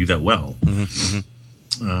that, when you do that well.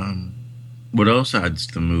 What else adds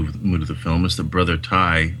to the mood of the film is that Brother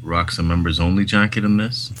Ty rocks a members-only jacket in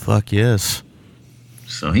this. Fuck yes.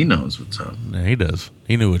 So he knows what's up. Yeah, he does.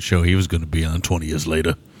 He knew what show he was going to be on 20 years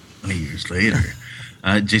later. 20 years later.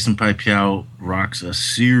 Jason Pai-Piao rocks a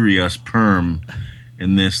serious perm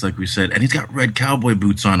in this, like we said, and he's got red cowboy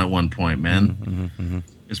boots on at one point, man.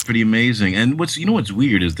 It's pretty amazing. And what's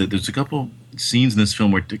weird is that there's a couple scenes in this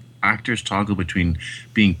film where actors toggle between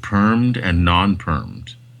being permed and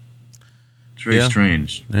non-permed. It's very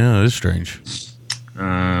strange. Yeah, it is strange.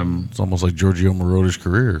 It's almost like Giorgio Moroder's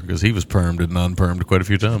career, because he was permed and non-permed quite a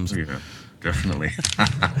few times. Yeah, definitely.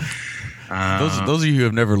 Those of you who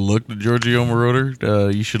have never looked at Giorgio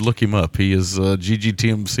Moroder, you should look him up. He is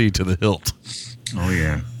GGTMC to the hilt. Oh,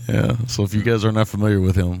 yeah. Yeah. So if you guys are not familiar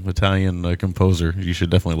with him, Italian composer, you should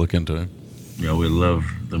definitely look into him. Yeah, we love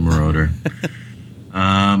The Marauder.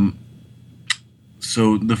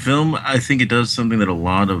 So the film, I think it does something that a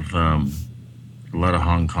lot of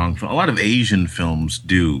Hong Kong, a lot of Asian films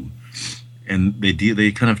do, and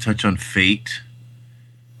they kind of touch on fate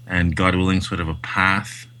and, God willing, sort of a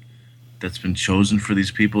path that's been chosen for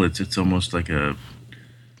these people. It's almost like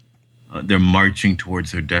they're marching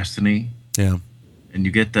towards their destiny. Yeah. And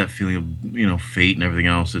you get that feeling of, fate and everything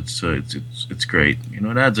else. It's great.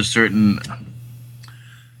 It adds a certain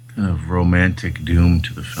kind of romantic doom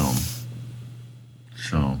to the film.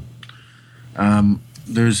 So,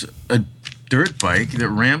 there's a dirt bike that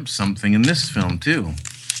ramps something in this film too,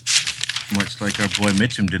 much like our boy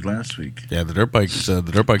Mitchum did last week. Yeah, the dirt bike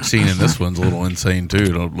scene in this one's a little insane too.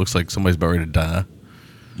 It looks like somebody's about ready to die.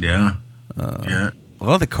 Yeah, yeah. A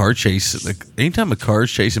lot of the car chase, like anytime a car's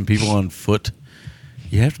chasing people on foot,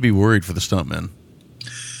 you have to be worried for the stuntmen.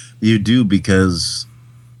 You do, because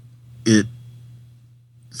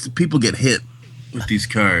people get hit with these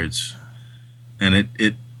cars, and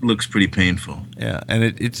it looks pretty painful. Yeah, and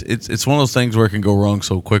it's one of those things where it can go wrong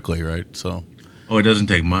so quickly, right? So, it doesn't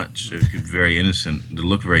take much. It could be very innocent. They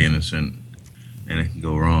look very innocent, and it can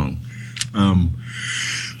go wrong.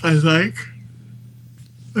 I like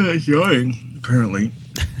enjoying. Apparently,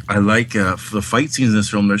 I like the fight scenes in this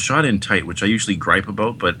film. They're shot in tight, which I usually gripe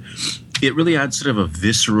about, but it really adds sort of a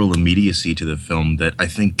visceral immediacy to the film that I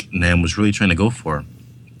think Nam was really trying to go for.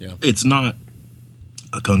 Yeah, it's not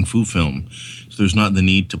a kung fu film, so there's not the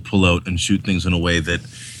need to pull out and shoot things in a way that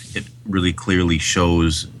it really clearly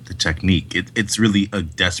shows the technique. It's really a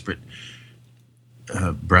desperate,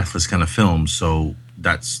 breathless kind of film, so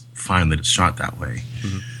that's fine that it's shot that way.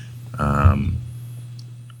 Mm-hmm.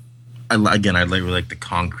 I really like the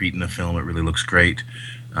concrete in the film. It really looks great.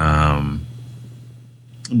 Nam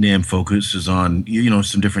focuses on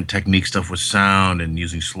some different technique stuff with sound and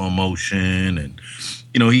using slow motion, and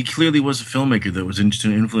he clearly was a filmmaker that was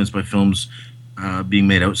influenced by films being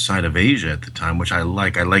made outside of Asia at the time, which I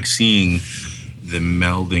like. I like seeing the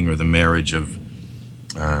melding or the marriage of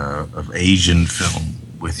Asian film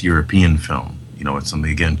with European film. It's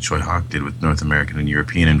something, again, Choi Hawk did with North American and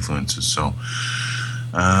European influences. So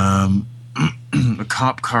a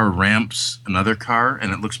cop car ramps another car,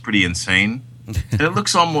 and it looks pretty insane. And it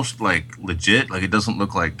looks almost like legit. Like, it doesn't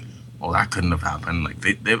look like, that couldn't have happened. Like,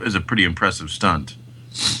 it was a pretty impressive stunt.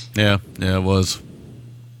 Yeah, it was.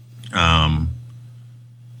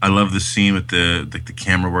 I love the scene with the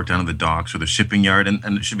camera work down at the docks or the shipping yard, and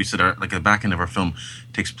it should be said, like, the back end of our film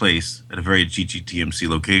takes place at a very GGTMC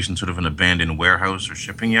location, sort of an abandoned warehouse or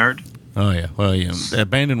shipping yard. Oh yeah, well,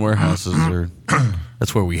 abandoned warehouses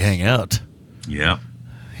that's where we hang out. Yeah,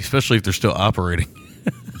 especially if they're still operating.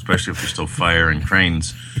 Especially if there's still fire and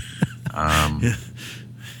cranes.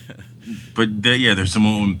 But there's a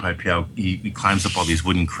moment when Pai Piao, he climbs up all these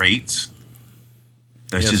wooden crates.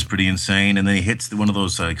 That's just pretty insane. And then he hits one of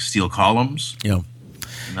those steel columns. Yeah.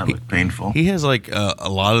 And that looked painful. He has a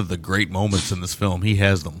lot of the great moments in this film. He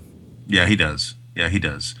has them. Yeah, he does.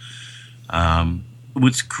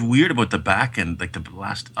 What's weird about the back end, like the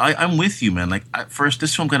last... I'm with you, man. Like, at first,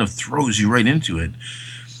 this film kind of throws you right into it.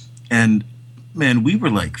 And, man, we were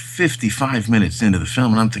like 55 minutes into the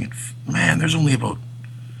film, and I'm thinking, man, there's only about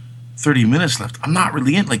 30 minutes left. I'm not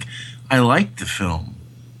really in. Like, I liked the film,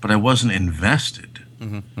 but I wasn't invested.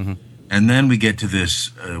 Mm-hmm. And then we get to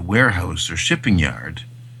this warehouse or shipping yard,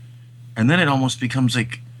 and then it almost becomes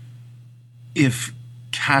like if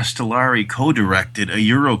Castellari co-directed a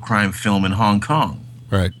Eurocrime film in Hong Kong.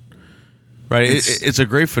 Right. It's a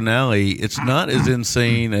great finale. It's not as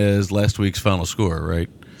insane as last week's Final Score, right?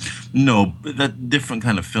 No, that different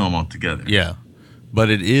kind of film altogether. Yeah, but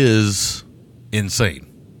it is insane.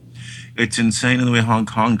 It's insane in the way Hong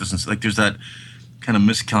Kong doesn't. Like, there's that kind of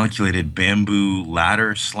miscalculated bamboo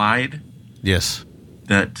ladder slide. Yes.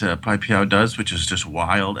 That Pai Piao does, which is just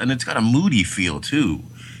wild. And it's got a moody feel, too.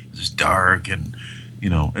 It's just dark and,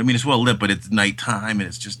 it's well lit, but it's nighttime, and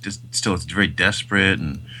it's just still, it's very desperate,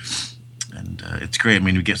 and it's great. I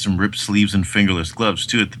mean, we get some ripped sleeves and fingerless gloves,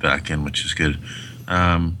 too, at the back end, which is good.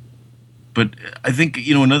 But I think,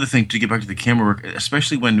 another thing, to get back to the camera work,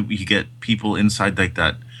 especially when you get people inside like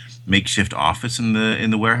that makeshift office in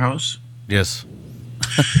the warehouse. Yes.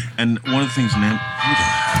 And one of the things, man, who the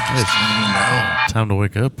heck is now? Time to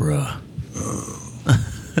wake up, bruh.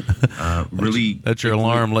 Really, that's your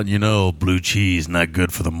alarm letting you know blue cheese not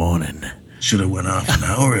good for the morning. Should have went off an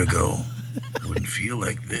hour ago. Wouldn't feel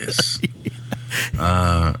like this.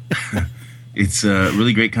 It's a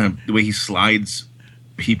really great kind of the way he slides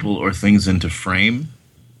people or things into frame.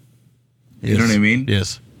 Yes. You know what I mean?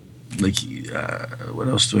 Yes. like, what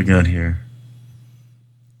else do I got here?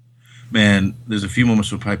 Man, there's a few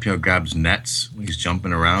moments where Pai Piao grabs nets when he's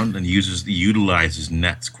jumping around and utilizes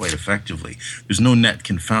nets quite effectively. There's no net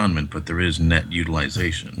confoundment, but there is net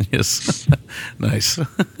utilization. Yes. Nice.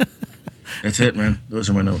 That's it, man. Those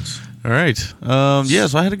are my notes. All right. So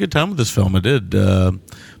I had a good time with this film. I did.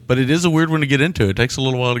 But it is a weird one to get into. It takes a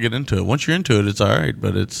little while to get into it. Once you're into it, it's all right.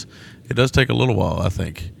 But it does take a little while, I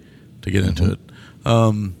think, to get into it.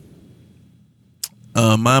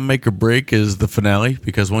 My make or break is the finale,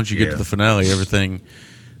 because once you get to the finale, everything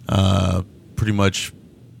pretty much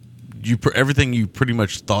everything you pretty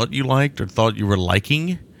much thought you liked or thought you were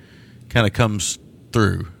liking kind of comes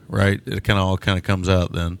through, right? It all comes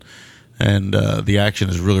out then. And the action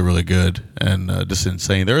is really, really good and just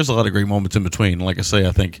insane. There is a lot of great moments in between. Like I say,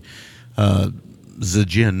 I think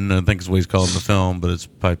Zijin, I think is what he's called in the film, but it's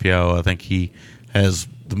Pai Piao. I think he has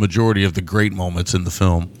the majority of the great moments in the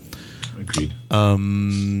film. Agreed.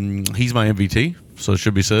 He's my MVT, so it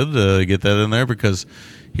should be said. Get that in there, because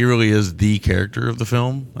he really is the character of the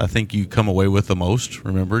film. I think you come away with the most,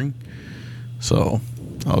 remembering. So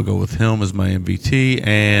I'll go with him as my MVT.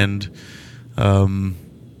 And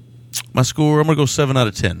my score, I'm going to go 7 out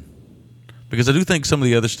of 10. Because I do think some of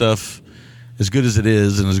the other stuff, as good as it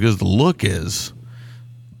is and as good as the look is,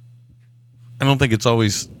 I don't think it's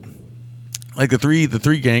always... Like the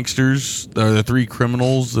three gangsters, or the three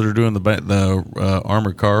criminals that are doing the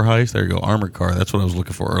armored car heist. There you go, armored car. That's what I was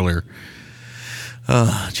looking for earlier.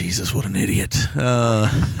 Jesus, what an idiot!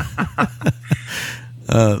 I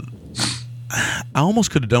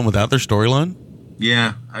almost could have done without their storyline.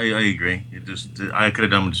 Yeah, I agree. I could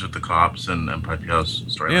have done just with the cops and Pai Piao's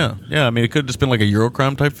storyline. Yeah. I mean, it could have just been like a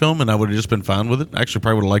Eurocrime type film, and I would have just been fine with it. Actually,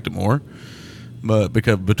 probably would have liked it more. But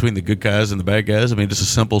because between the good guys and the bad guys, I mean, just a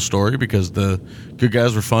simple story, because the good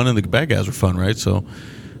guys were fun and the bad guys were fun, right? So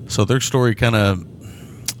their story kind of,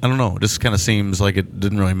 I don't know, just kind of seems like it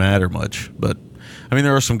didn't really matter much. But I mean,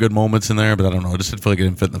 there are some good moments in there, but I don't know, I just didn't feel like it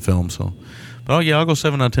didn't fit in the film. So, but I'll go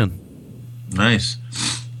 7 out of 10. Nice.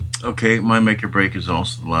 Okay, my make or break is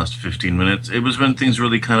also the last 15 minutes. It was when things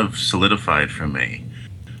really kind of solidified for me.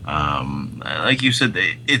 Like you said,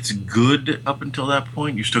 it's good up until that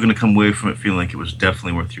point. You're still going to come away from it feeling like it was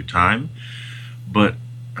definitely worth your time. But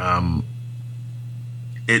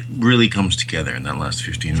it really comes together in that last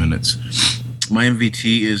 15 minutes. My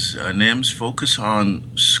MVT is Nam's focus on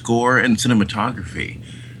score and cinematography.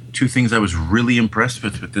 Two things I was really impressed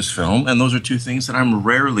with this film, and those are two things that I'm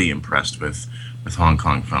rarely impressed with Hong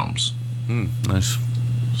Kong films. Nice.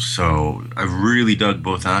 So I really dug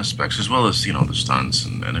both aspects, as well as, the stunts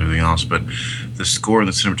and everything else. But the score and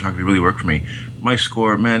the cinematography really worked for me. My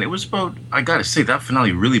score, man, it was about, I got to say, that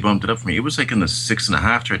finale really bumped it up for me. It was like in the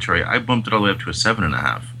 6.5 territory. I bumped it all the way up to a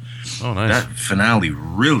 7.5. Oh, nice. That finale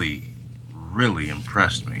really, really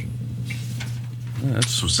impressed me. Yeah,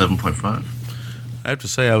 so 7.5. I have to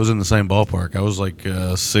say, I was in the same ballpark. I was like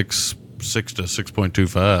 6 to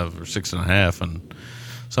 6.25 or 6.5, and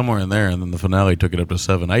somewhere in there, and then the finale took it up to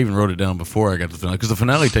 7. I even wrote it down before I got to the finale, because the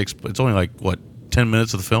finale it's only like, 10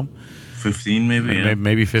 minutes of the film? 15 maybe,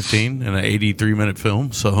 Maybe 15 in an 83-minute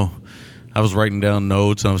film. So I was writing down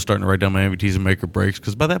notes, and I was starting to write down my MVTs and make or breaks,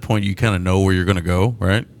 because by that point, you kind of know where you're going to go,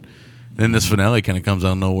 right? And then this finale kind of comes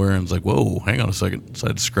out of nowhere, and it's like, whoa, hang on a second. So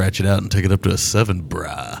I had to scratch it out and take it up to a 7,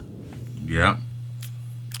 brah. Yeah.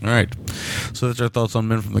 All right. So that's our thoughts on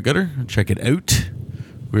Men from the Gutter. Check it out.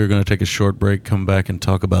 We're going to take a short break, come back, and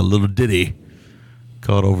talk about a little ditty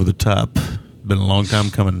called Over the Top. Been a long time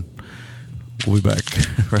coming. We'll be back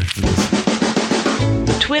right after this.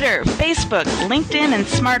 Twitter, Facebook, LinkedIn, and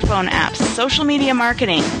smartphone apps, social media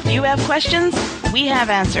marketing. If you have questions, we have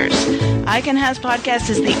answers. I Can Has Podcast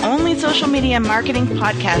is the only social media marketing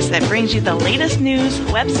podcast that brings you the latest news,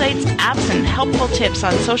 websites, apps, and helpful tips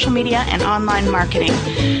on social media and online marketing.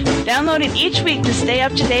 Download it each week to stay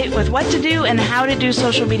up to date with what to do and how to do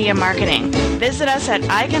social media marketing. Visit us at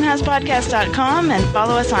iCanHasPodcast.com and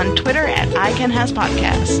follow us on Twitter at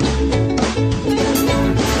iCanHasPodcast.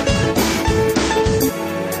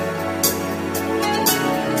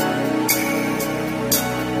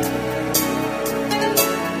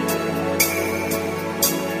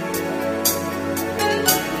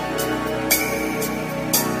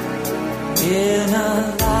 In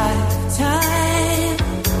a lifetime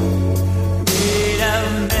made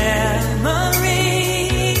of memories,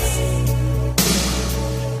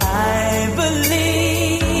 I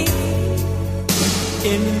believe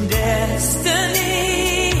in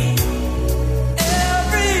destiny.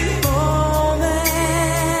 Every moment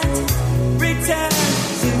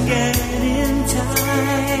returns again in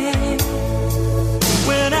time.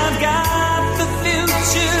 When I've got the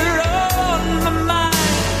future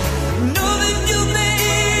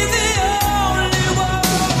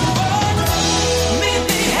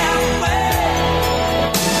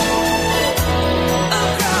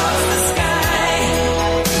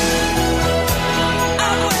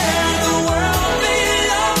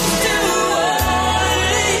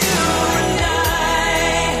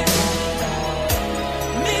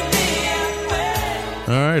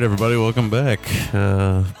everybody. Welcome back.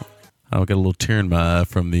 I got a little tear in my eye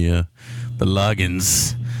from the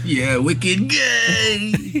logins. Yeah, wicked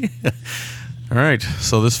gay. All right,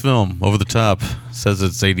 so this film, Over the Top, says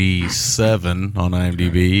it's 87 on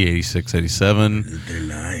IMDb, 86, 87. They're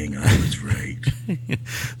lying. I was right.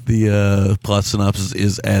 The plot synopsis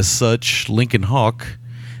is as such. Lincoln Hawk.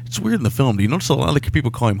 It's weird in the film. Do you notice a lot of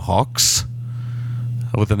people call him Hawks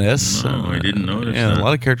with an S? No, I didn't notice Yeah, that. a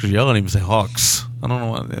lot of characters yell at him and say Hawks. I don't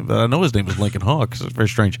know why, but I know his name is Lincoln Hawk. So it's very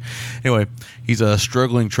strange. Anyway, he's a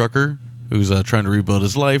struggling trucker who's trying to rebuild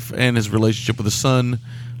his life and his relationship with his son.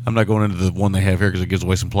 I'm not going into the one they have here because it gives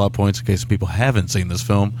away some plot points in case people haven't seen this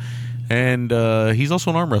film. And he's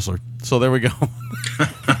also an arm wrestler. So there we go.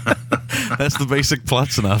 That's the basic plot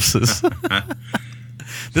synopsis.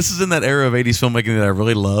 This is in that era of 80s filmmaking that I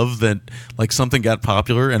really love, that like something got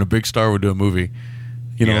popular and a big star would do a movie.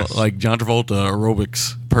 You know, Yes. like John Travolta,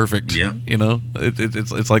 aerobics, perfect. Yeah. You know,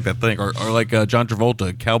 it's like that thing. Or like John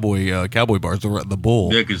Travolta, cowboy bars, the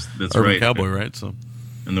bull. Yeah, because that's Urban right. Cowboy, right? So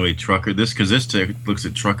And the way this looks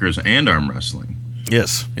at truckers and arm wrestling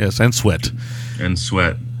yes, and sweat. and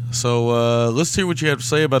sweat. So let's hear what you have to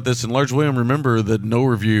say about this. And Large William, remember that no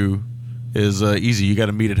review is easy. You got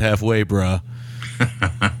to meet it halfway, bruh.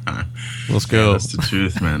 Let's Yeah, go. that's the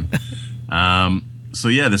truth, man. So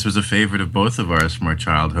yeah, this was a favorite of both of ours from our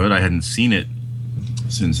childhood. I hadn't seen it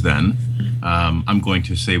since then. I'm going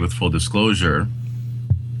to say with full disclosure,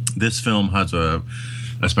 this film has a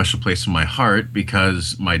special place in my heart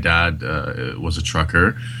because my dad was a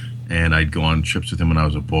trucker, and I'd go on trips with him when I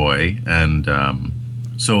was a boy. And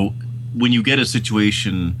so when you get a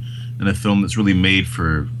situation in a film that's really made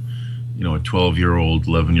for, you know, a 12-year-old,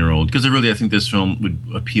 11-year-old, because I think this film would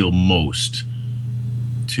appeal most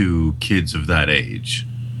to kids of that age,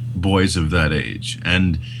 boys of that age.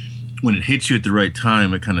 And when it hits you at the right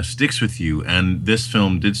time, it kind of sticks with you. And this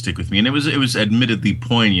film did stick with me. And it was admittedly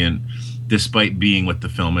poignant, despite being what the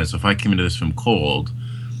film is. So if I came into this film cold,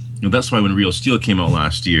 you know, that's why when Real Steel came out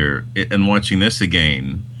last year, and watching this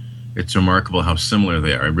again, it's remarkable how similar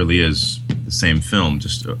they are. It really is the same film,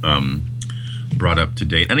 just brought up to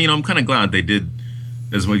date. And, you know, I'm kind of glad they did,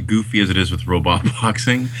 as much goofy as it is with robot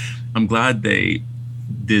boxing, I'm glad they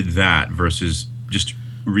did that versus just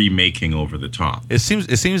remaking Over the Top. It seems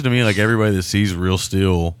to me like everybody that sees Real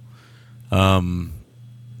Steel,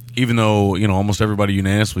 even though, you know, almost everybody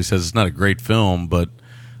unanimously says it's not a great film, but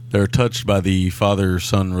they're touched by the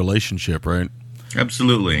father-son relationship, right?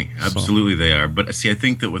 Absolutely they are. But see, I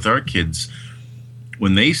think that with our kids,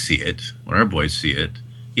 when they see it, when our boys see it,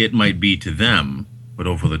 it might be to them what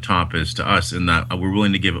Over the Top is to us, in that we're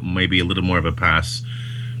willing to give it maybe a little more of a pass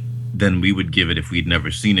than we would give it if we'd never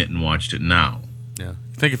seen it and watched it now. Yeah.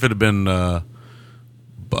 I think if it had been arm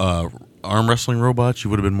wrestling robots, you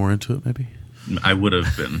would have been more into it, maybe? I would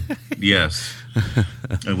have been. Yes.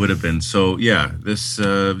 I would have been. So, yeah, this,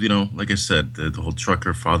 you know, like I said, the whole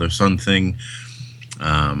trucker father-son thing,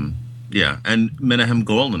 yeah. And Menahem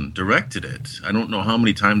Golan directed it. I don't know how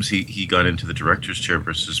many times he got into the director's chair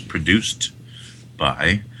versus produced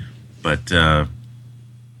by, but,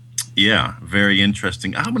 yeah, very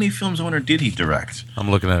interesting. How many films, I wonder, did he direct I'm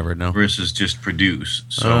looking at it right now. versus just produce?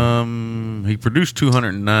 So, He produced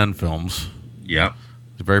 209 films. yeah.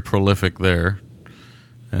 He's very prolific there.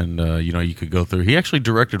 And, you know, you could go through. He actually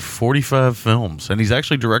directed 45 films, and he's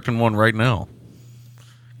actually directing one right now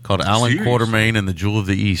called Alan Serious? Quatermain and the Jewel of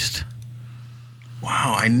the East.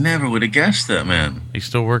 Wow, I never would have guessed that, man. He's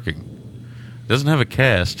still working. Doesn't have a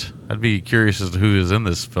cast. I'd be curious as to who is in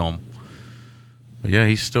this film. But yeah,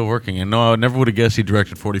 he's still working. And no, I never would have guessed he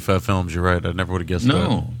directed 45 films. You're right. I never would have guessed that.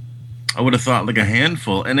 No. I would have thought like a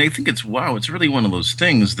handful. And I think it's really one of those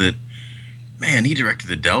things that, man, he directed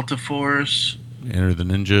the Delta Force. Enter the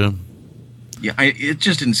Ninja. Yeah, it's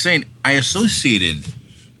just insane. I associated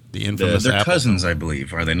The infamous they're Apple. cousins, I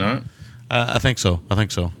believe, are they not? I think so.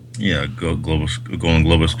 Yeah, Golan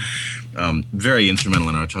Globus. Very instrumental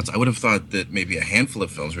in our chats. I would have thought that maybe a handful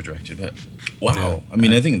of films were directed, but wow. I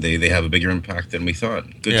mean, I think they have a bigger impact than we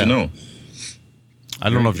thought. Good Yeah. to know. I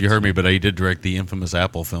don't know if you heard me, but he did direct the infamous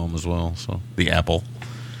Apple film as well. So the Apple.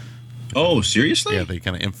 Oh, seriously? Yeah, the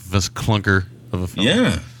kind of infamous clunker of a film.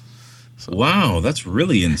 Yeah. Wow, that's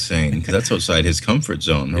really insane. Because that's outside his comfort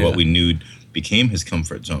zone, or Yeah. what we knew became his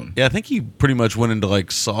comfort zone. Yeah, I think he pretty much went into like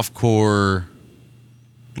softcore,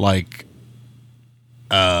 like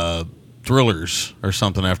thrillers or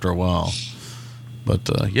something after a while. But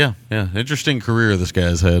yeah, interesting career this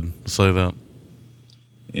guy's had. I'll say that.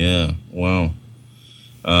 Yeah, wow.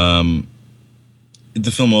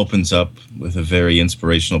 The film opens up with a very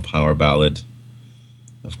inspirational power ballad,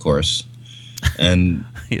 of course. And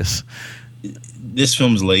Yes. this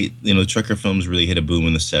film's late. You know, the trucker films really hit a boom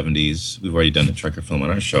in the 70s. We've already done a trucker film on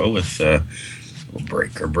our show with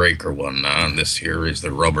Breaker one. This here is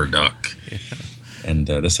the Rubber Duck. Yeah. And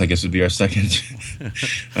this, I guess, would be our second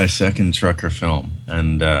trucker film.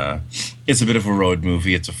 And it's a bit of a road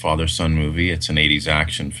movie. It's a father-son movie. It's an 80s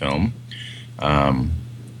action film.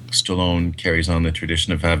 Stallone carries on the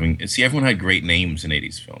tradition of having... See, everyone had great names in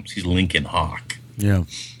 80s films. He's Lincoln Hawk. Yeah.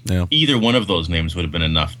 Either one of those names would have been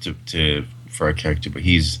enough for our character, but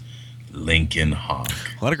he's Lincoln Hawk.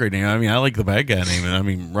 A lot of great names. I mean, I like the bad guy name. I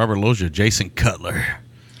mean, Robert Loggia, Jason Cutler.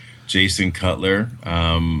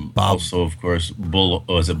 Bob. Also, of course, Bull.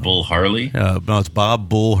 Was it Bull Harley? No, it's Bob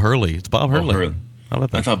Bull Hurley. It's Bob Hurley. How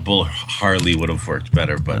about that? I thought Bull Harley would have worked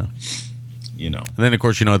better, but And then, of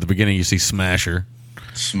course, at the beginning you see Smasher.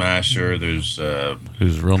 There's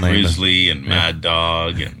whose real name Grizzly and Mad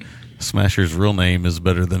Dog, and Smasher's real name is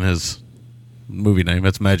better than his movie name.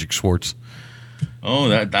 That's Magic Schwartz. Oh,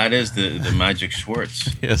 that is the Magic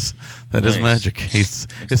Schwartz. Yes, that is Magic. His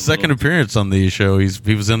second appearance on the show.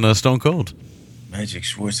 He was in Stone Cold. Magic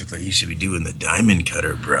Schwartz looks like he should be doing the Diamond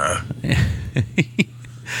Cutter, bruh.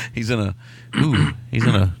 He's in a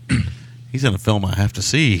film I have to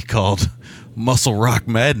see called Muscle Rock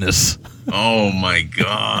Madness. Oh my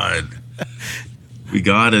God. We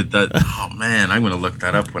got it. Oh man, I'm going to look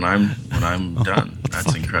that up when I'm done.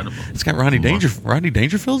 That's incredible. It's got Rodney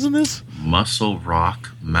Dangerfield's in this. Muscle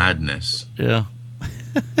Rock Madness. Yeah.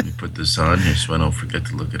 Let me put this on here so I don't forget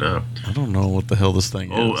to look it up. I don't know what the hell this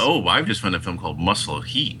thing is. Oh! I've just found a film called Muscle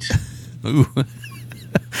Heat. Ooh,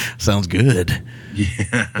 sounds good.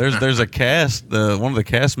 Yeah. There's a cast. One of the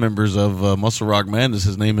cast members of Muscle Rock Madness.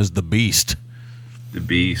 His name is The Beast. The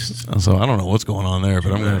Beast. So I don't know what's going on there,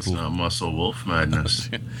 but I'm going to. Not Muscle Wolf Madness.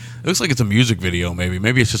 It looks like it's a music video.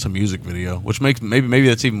 Maybe it's just a music video, which makes maybe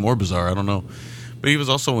that's even more bizarre. I don't know. But he was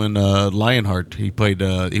also in Lionheart. He played.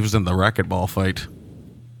 He was in the racquetball fight.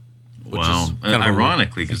 Wow!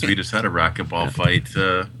 Ironically, because we just had a racquetball fight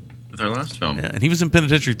with our last film. Yeah, and he was in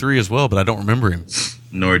Penitentiary 3 as well, but I don't remember him.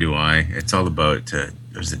 Nor do I. It's all about.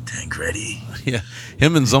 Was it Tancredi? Yeah,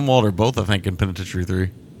 him and Zumwalt are both, I think, in Penitentiary 3.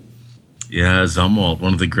 Yeah, Zumwalt,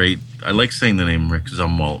 one of the great... I like saying the name Rick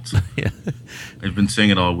Zumwalt. Yeah. I've been saying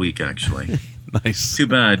it all week, actually. Nice. Too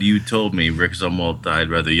bad you told me Rick Zumwalt died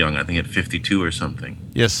rather young. I think at 52 or something.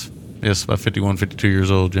 Yes, about 51, 52 years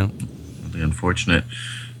old, Jim. Really unfortunate.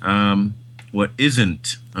 What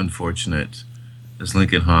isn't unfortunate is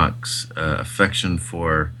Lincoln Hawk's affection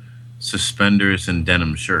for suspenders and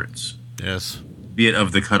denim shirts. Yes. Be it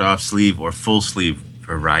of the cut-off sleeve or full sleeve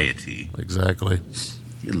variety. Exactly.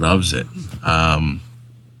 He loves it.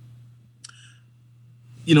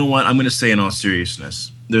 You know what? I'm going to say in all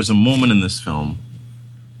seriousness, there's a moment in this film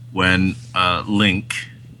when Link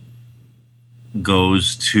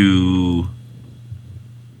goes to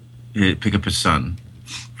pick up his son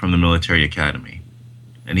from the military academy.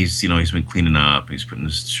 And he's been cleaning up. He's putting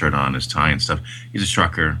his shirt on, his tie and stuff. He's a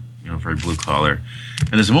trucker, very blue collar.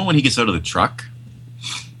 And there's a moment when he gets out of the truck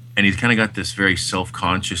and he's kind of got this very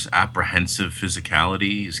self-conscious, apprehensive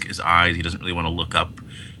physicality. His eyes, he doesn't really want to look up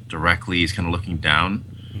directly. He's kind of looking down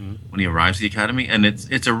when he arrives at the academy. And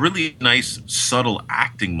it's a really nice, subtle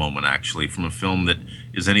acting moment, actually, from a film that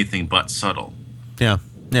is anything but subtle. Yeah.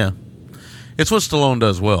 It's what Stallone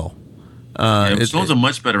does well. Stallone's a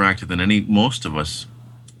much better actor than most of us.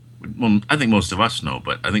 Well, I think most of us know,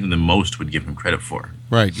 but I think the most would give him credit for.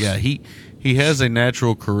 Right, yeah. He has a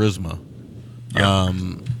natural charisma. Yeah.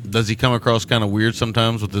 Does he come across kind of weird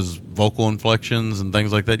sometimes with his vocal inflections and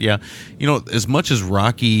things like that? Yeah. As much as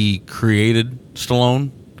Rocky created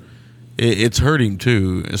Stallone, it's hurt him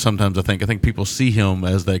too. Sometimes I think people see him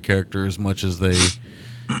as that character as much as they,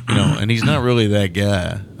 and he's not really that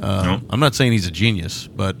guy. No. I'm not saying he's a genius,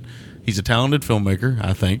 but he's a talented filmmaker,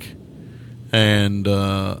 I think, and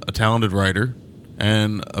a talented writer,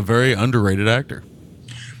 and a very underrated actor.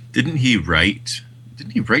 Didn't he write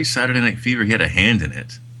Saturday Night Fever? He had a hand in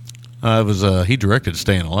it. He directed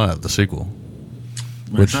Staying Alive, the sequel.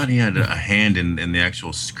 I thought he had a hand in the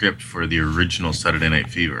actual script for the original Saturday Night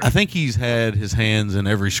Fever. I think he's had his hands in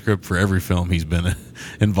every script for every film he's been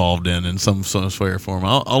involved in some way or form.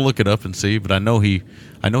 I'll look it up and see, but I know he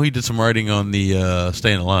did some writing on the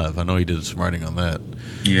Staying Alive. I know he did some writing on that.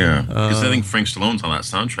 Yeah, because I think Frank Stallone's on that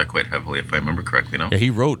soundtrack quite heavily, if I remember correctly. No? Yeah, he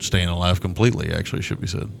wrote Staying Alive completely, actually, should be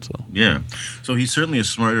said. So yeah, so he's certainly a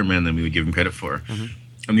smarter man than we would give him credit for. Mm-hmm.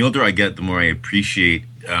 And the older I get, the more I appreciate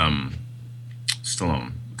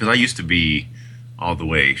Stallone, because I used to be all the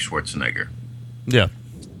way Schwarzenegger. Yeah,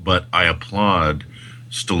 but I applaud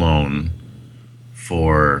Stallone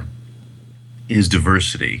for his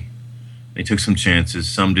diversity. He took some chances.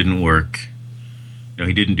 Some didn't work.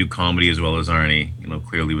 he didn't do comedy as well as Arnie.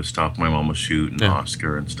 Clearly with Stop My Mama Shoot and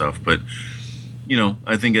Oscar and stuff. But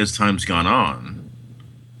I think as time's gone on,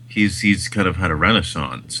 he's kind of had a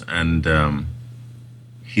renaissance, and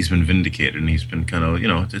he's been vindicated, and he's been kind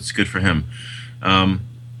of it's good for him.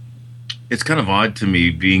 It's kind of odd to me,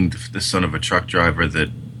 being the son of a truck driver, that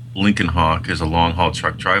Lincoln Hawk is a long haul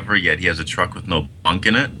truck driver, yet he has a truck with no bunk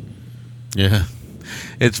in it. Yeah.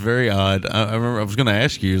 It's very odd. I remember I was going to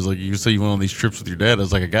ask you, you say you went on these trips with your dad. I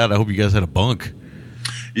was like, God, I hope you guys had a bunk.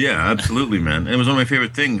 Yeah, absolutely, man. And it was one of my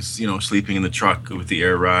favorite things, sleeping in the truck with the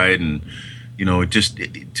air ride. And,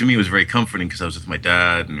 to me, it was very comforting because I was with my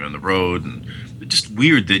dad and we were on the road. And it's just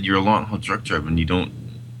weird that you're a long haul truck driver and you don't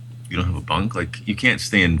have a bunk. Like, you can't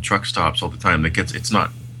stay in truck stops all the time. It's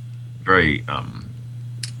not very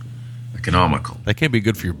economical. That can't be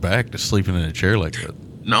good for your back, to sleeping in a chair like that.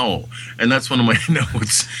 No, and that's one of my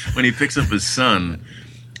notes. When he picks up his son,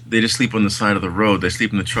 they just sleep on the side of the road. They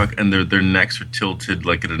sleep in the truck, and their necks are tilted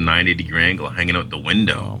like at a 90-degree angle, hanging out the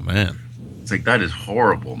window. Oh, man. It's like, that is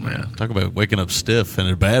horrible, man. Talk about waking up stiff in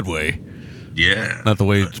a bad way. Yeah. Not the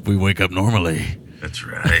way we wake up normally. That's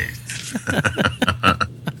right.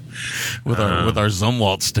 with our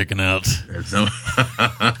Zumwalt sticking out.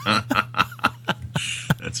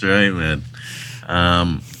 That's right,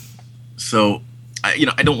 man. So... I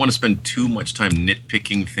don't want to spend too much time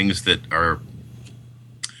nitpicking things that are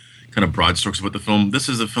kind of broad strokes about the film. This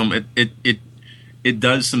is a film. It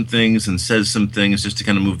does some things and says some things just to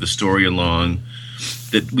kind of move the story along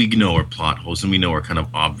that we know are plot holes and we know are kind of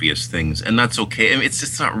obvious things, and that's okay. I mean, it's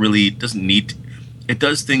just not really. It doesn't need. It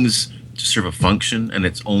does things to serve a function, and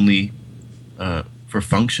it's only for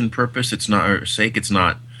function purpose. It's not or sake. It's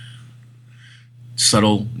not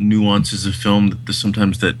subtle nuances of film that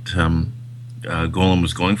sometimes Golem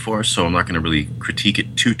was going for, so I'm not going to really critique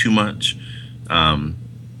it too much.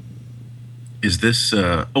 Is this?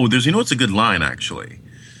 There's it's a good line actually.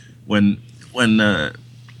 When I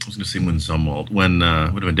was going to say when Zumwalt, when would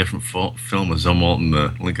have been a different film with Zumwalt and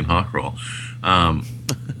the Lincoln Hawk role.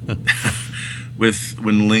 With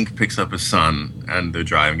when Link picks up his son and they're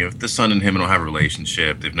driving. If the son and him don't have a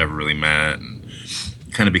relationship, they've never really met, and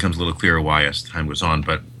it kind of becomes a little clearer why as time goes on.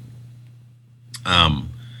 But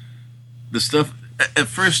the stuff at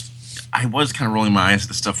first, I was kind of rolling my eyes at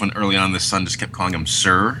the stuff when early on the son just kept calling him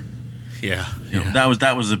sir. Yeah,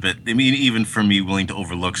 that was a bit. I mean, even for me, willing to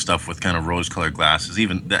overlook stuff with kind of rose-colored glasses,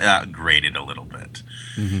 even that grated a little bit.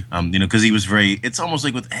 Mm-hmm. Because he was very. It's almost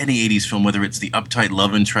like with any '80s film, whether it's the uptight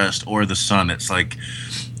love interest or the son, it's like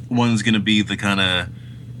one's going to be the kind of,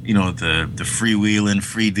 the freewheeling,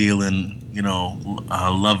 free dealing,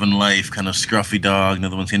 love and life kind of scruffy dog.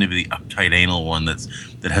 Another one's going to be the uptight anal one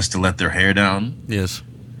that has to let their hair down. Yes,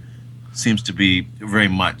 seems to be very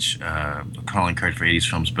much a calling card for '80s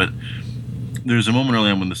films. But there's a moment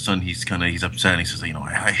early on when the son he's upset and he says,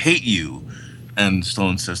 I hate you, and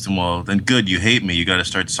Stallone says to him, well, then good, you hate me. You got to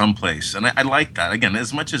start someplace. And I like that. Again,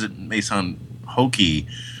 as much as it may sound hokey,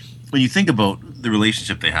 when you think about the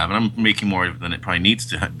relationship they have, and I'm making more than it probably needs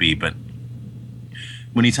to be, but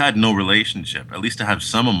when he's had no relationship, at least to have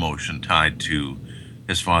some emotion tied to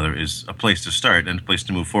his father is a place to start and a place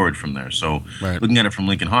to move forward from there. So Looking at it from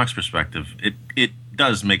Lincoln Hawk's perspective, it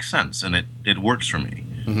does make sense, and it works for me.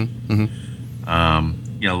 Mm-hmm. Mm-hmm.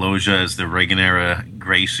 Loja is the Reagan-era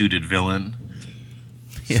gray-suited villain.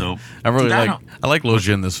 Yeah. So I like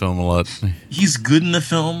Loja in this film a lot. He's good in the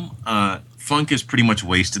film. Funk is pretty much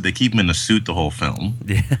wasted. They keep him in a suit the whole film.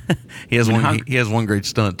 Yeah, he has one great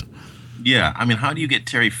stunt. Yeah, I mean, how do you get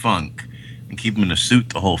Terry Funk and keep him in a suit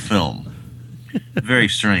the whole film? Very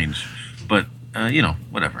strange, but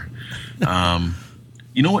whatever.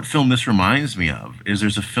 You know what film this reminds me of is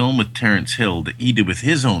there's a film with Terrence Hill that he did with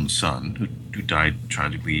his own son, who died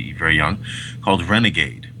tragically very young, called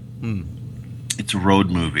Renegade. It's a road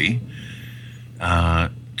movie.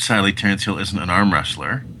 Sadly, Terrence Hill isn't an arm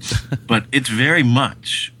wrestler, but it's very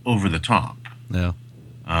much over the top. Yeah.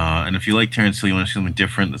 And if you like Terrence Hill, you want to see something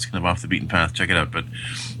different that's kind of off the beaten path, check it out. But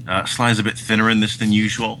Sly's a bit thinner in this than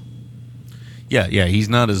usual. Yeah, he's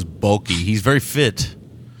not as bulky. He's very fit,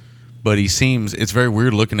 but it's very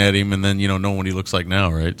weird looking at him and then, knowing what he looks like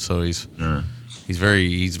now, right? So he's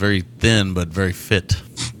very thin, but very fit.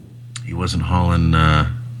 He wasn't hauling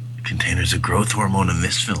containers of growth hormone in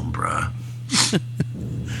this film, bruh.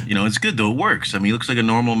 It's good, though. It works. I mean, he looks like a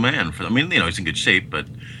normal man. He's in good shape, but,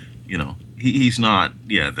 he's not,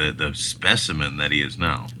 the specimen that he is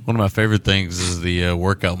now. One of my favorite things is the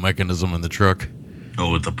workout mechanism in the truck.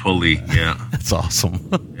 Oh, with the pulley, yeah. That's awesome.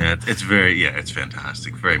 Yeah, it's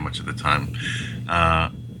fantastic, very much at the time.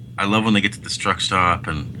 I love when they get to this truck stop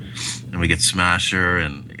and and we get Smasher,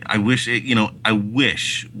 and I wish that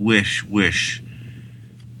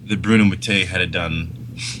Bruno Mattei had done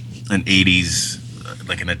an 80s,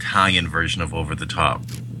 like an Italian version of Over the Top.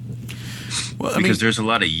 Well, Because there's a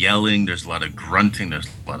lot of yelling, there's a lot of grunting, there's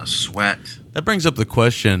a lot of sweat. that brings up the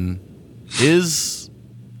question, is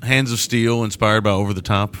Hands of Steel inspired by Over the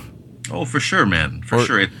Top? Oh, for sure, man. For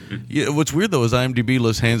sure. Yeah, what's weird, though, is IMDb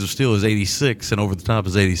lists Hands of Steel as 86 and Over the Top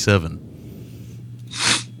is 87.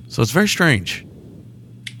 So it's very strange.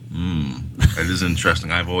 That is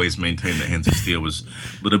interesting. I've always maintained that Hands of Steel was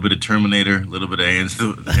a little bit of Terminator, a little bit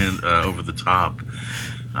of Over the Top.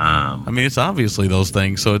 I mean, it's obviously those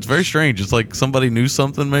things, so it's very strange. It's like somebody knew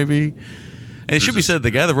something, maybe. And it should be said,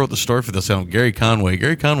 the guy that wrote the story for this film, Gary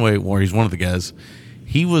Conway, or he's one of the guys,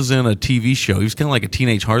 he was in a TV show. He was kind of like a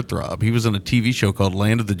teenage heartthrob. He was in a TV show called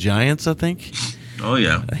Land of the Giants, I think. Oh,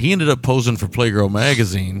 yeah. He ended up posing for Playgirl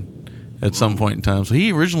magazine at some point in time. So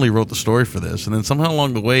he originally wrote the story for this, and then somehow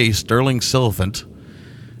along the way, Sterling Siliphant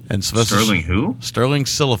and Sylvester Sterling who? Sterling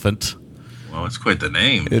Siliphant. Well, it's quite the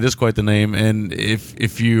name. It is quite the name, and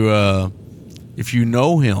if you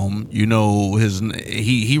know him, you know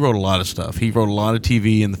he wrote a lot of stuff. He wrote a lot of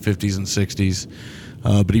TV in the 50s and 60s,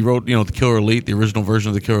 but he wrote the Killer Elite, the original version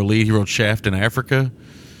of the Killer Elite. He wrote Shaft in Africa.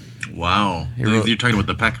 Wow. wrote- You're talking about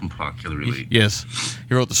the Peckinpah Killer Elite. Yes,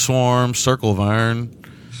 he wrote The Swarm, Circle of Iron,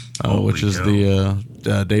 which is cow.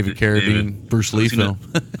 the David Carradine, Bruce Lee film.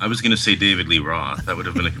 I was going to say David Lee Roth. That would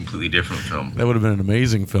have been a completely different film. That would have been an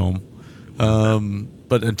amazing film.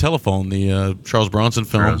 But in Telephone, the Charles Bronson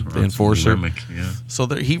film, Charles The Bronson, Enforcer. Remick, yeah. So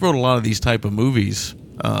he wrote a lot of these type of movies.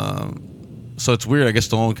 So it's weird. I guess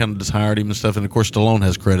Stallone kind of just hired him and stuff. And, of course, Stallone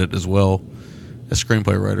has credit as well as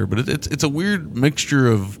screenplay writer. But it's a weird mixture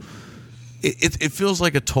of... It feels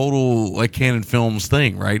like a total like Canon Films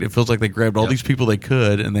thing, right? It feels like they grabbed all these people they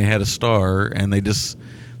could and they had a star and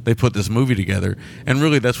they put this movie together. And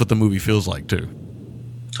really that's what the movie feels like, too.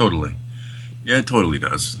 Totally. Yeah, it totally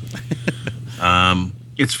does.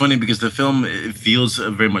 It's funny because the film, it feels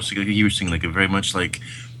very much like you were saying, like very much like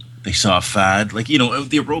they saw a fad, like the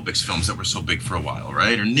aerobics films that were so big for a while,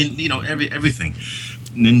 right? Or everything,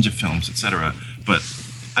 ninja films, etc. But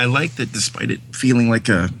I like that, despite it feeling like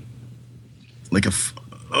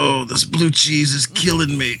oh, this blue cheese is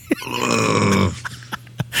killing me.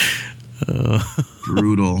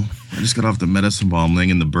 Brutal. I just got off the medicine ball. I'm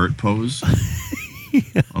laying in the Burt pose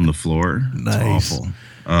on the floor. Nice. It's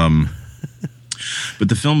awful. But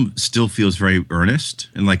the film still feels very earnest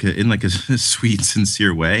in like a sweet,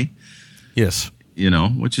 sincere way. Yes.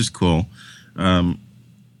 Which is cool.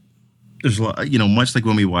 There's a lot, much like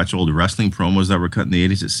when we watch old wrestling promos that were cut in the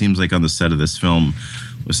 80s, it seems like on the set of this film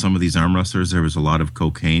with some of these arm wrestlers, there was a lot of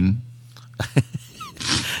cocaine.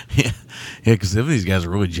 Yeah, because some of these guys are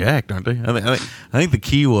really jacked, aren't they? I think the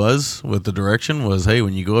key was with the direction was, hey,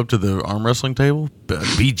 when you go up to the arm wrestling table,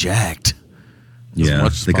 be jacked. Yeah,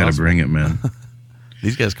 much as they got to possible. bring it, man.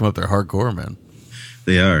 These guys come up there hardcore, man.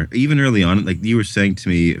 They are. Even early on, like you were saying to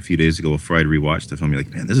me a few days ago before I'd rewatched the film, you're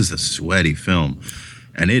like, man, this is a sweaty film.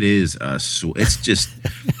 And it is it's just,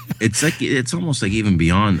 it's almost like even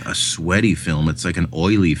beyond a sweaty film. It's like an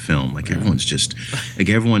oily film. Like everyone's just,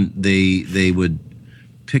 they would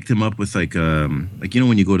pick them up with like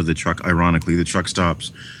when you go to the truck, ironically, the truck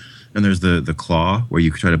stops and there's the claw where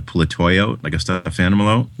you try to pull a toy out, like a stuffed animal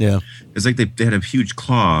out. Yeah. It's like they had a huge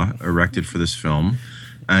claw erected for this film.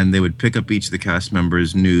 And they would pick up each of the cast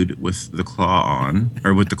members nude with the claw on,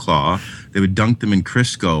 or with the claw. They would dunk them in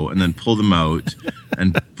Crisco and then pull them out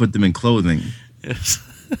and put them in clothing. Yes.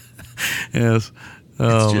 Yes.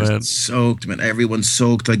 Oh, It's just man. soaked, man. Everyone's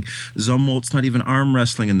soaked. Like, Zumwalt's not even arm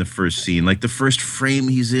wrestling in the first scene. Like, the first frame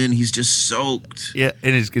he's in, he's just soaked. Yeah,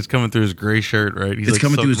 and it's coming through his gray shirt, right? He's It's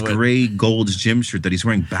coming through his soaking wet. gray Gold's gym shirt that he's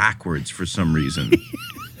wearing backwards for some reason.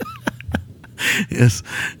 Yes.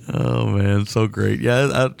 Oh, man, so great.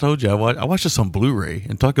 Yeah, I told you, I watched this on Blu-ray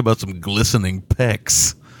and talk about some glistening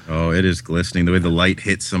pecs. Oh, it is glistening. The way the light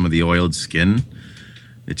hits some of the oiled skin,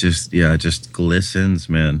 it just glistens,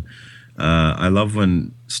 man. I love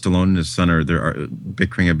when Stallone and his son are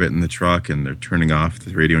bickering a bit in the truck and they're turning off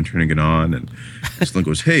the radio and turning it on, and Stallone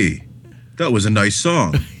goes, "Hey, that was a nice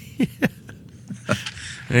song."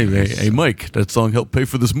 Hey, Mike, that song helped pay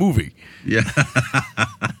for this movie. Yeah.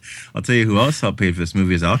 I'll tell you who else helped pay for this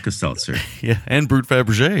movie is Alka-Seltzer. Yeah, and Brute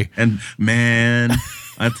Fabergé. And man,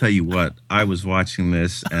 I'll tell you what, I was watching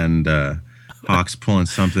this and Hawk's pulling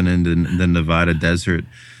something into the Nevada desert,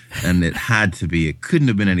 and it couldn't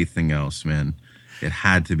have been anything else, man. It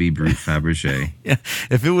had to be Brute Fabergé. Yeah,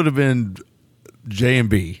 if it would have been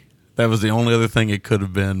J&B, that was the only other thing it could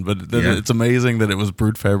have been. But Yeah. it's amazing that it was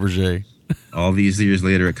Brute Fabergé. All these years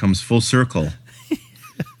later, it comes full circle.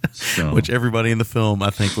 So, Which everybody in the film, I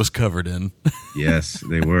think, was covered in. yes,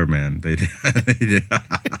 they were, man. They did.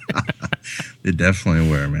 They definitely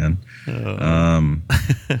were, man.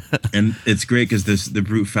 And it's great because the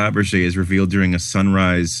Brute Fabergé is revealed during a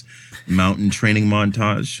sunrise mountain training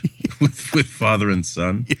montage with father and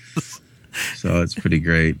son. Yes. So it's pretty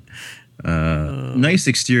great. Nice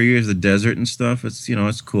exteriors, the desert and stuff. It's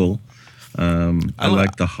it's cool. I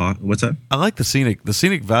like the hot. What's that? I like the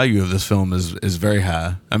scenic value of this film is very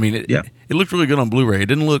high. I mean, it looked really good on Blu-ray. It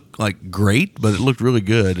didn't look like great, but it looked really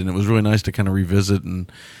good, and it was really nice to kind of revisit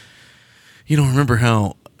and remember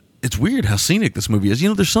how it's weird how scenic this movie is.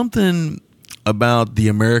 There's something about the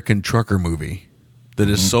American trucker movie that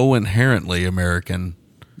is so inherently American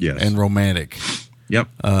and romantic. Yep.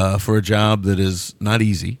 For a job that is not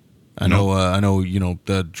easy. I know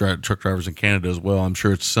the truck drivers in Canada as well. I'm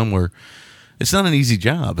sure it's similar. It's not an easy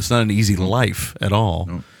job. It's not an easy life at all.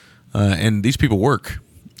 No. And these people work.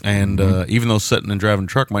 And even though sitting and driving a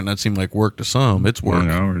truck might not seem like work to some, it's work.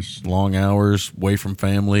 Long hours, away from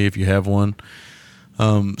family if you have one.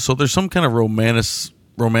 So there's some kind of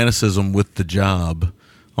romanticism with the job,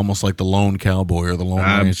 almost like the lone cowboy or the lone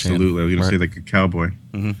ranch hand. Absolutely. I was going to say like a cowboy.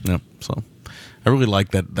 Mm-hmm. Yep. So I really like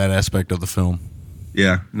that aspect of the film.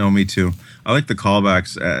 Yeah, no, me too. I like the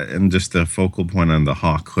callbacks and just the focal point on the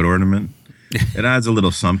hawk hood ornament. It adds a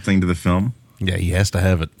little something to the film. Yeah, he has to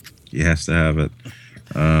have it. He has to have it.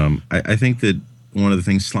 I think that one of the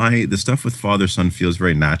things, Sly, the stuff with father-son feels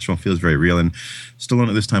very natural, feels very real. And Stallone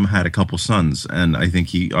at this time had a couple sons, and I think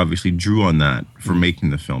he obviously drew on that for making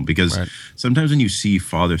the film. Because sometimes when you see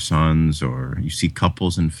father-sons or you see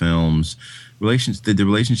couples in films, the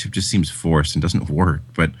relationship just seems forced and doesn't work.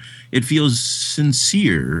 But it feels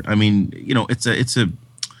sincere. I mean, it's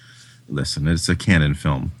a canon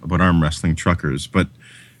film about arm wrestling truckers, but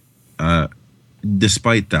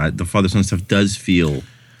despite that, the father-son stuff does feel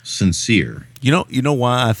sincere. You know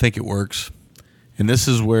why I think it works? And this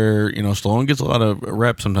is where, Stallone gets a lot of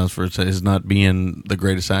rep sometimes for his not being the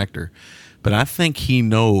greatest actor. But I think he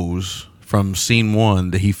knows from scene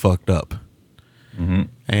one that he fucked up. Mm-hmm.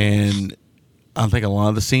 And I think a lot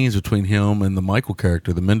of the scenes between him and the Michael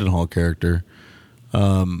character, the Mendenhall character,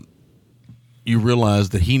 you realize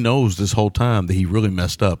that he knows this whole time that he really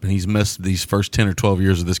messed up. And he's messed these first 10 or 12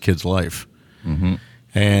 years of this kid's life. Mm-hmm.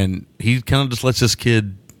 And he kind of just lets this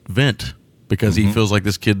kid vent because he feels like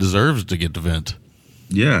this kid deserves to get to vent.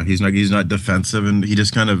 Yeah, he's not defensive, and he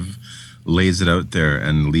just kind of lays it out there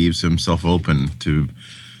and leaves himself open to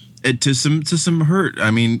some hurt.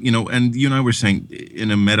 I mean, and you and I were saying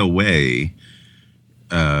in a meta way,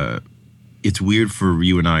 it's weird for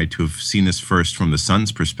you and I to have seen this first from the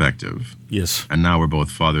son's perspective. Yes. And now we're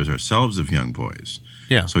both fathers ourselves of young boys.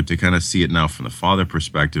 Yeah. So to kind of see it now from the father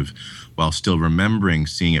perspective while still remembering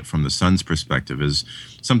seeing it from the son's perspective is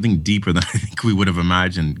something deeper than I think we would have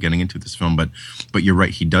imagined getting into this film. But you're right.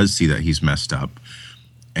 He does see that he's messed up,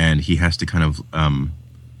 and he has to kind of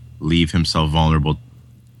leave himself vulnerable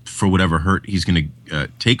for whatever hurt he's going to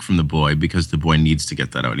take from the boy, because the boy needs to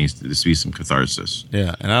get that out. It needs to be some catharsis.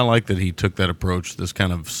 Yeah, and I like that he took that approach, this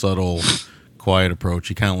kind of subtle, quiet approach.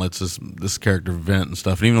 He kind of lets this character vent and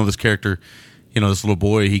stuff. And even though this character, this little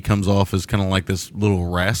boy, he comes off as kind of like this little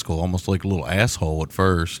rascal, almost like a little asshole at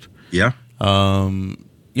first. Yeah.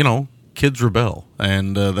 Kids rebel,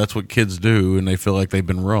 and that's what kids do, and they feel like they've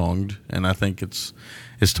been wronged. And I think it's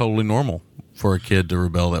totally normal for a kid to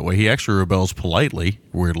rebel that way. He actually rebels politely,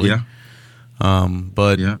 weirdly. Yeah.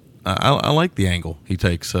 But yeah. I like the angle he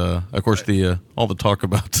takes. Of course, all the talk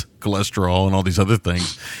about cholesterol and all these other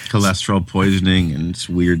things. Cholesterol poisoning, and it's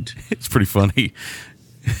weird. It's pretty funny.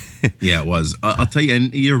 Yeah, it was. I'll tell you,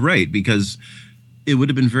 and you're right, because it would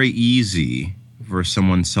have been very easy for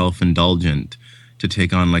someone self-indulgent to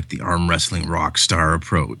take on like the arm wrestling rock star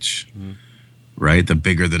approach, right? The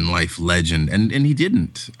bigger than life legend, and he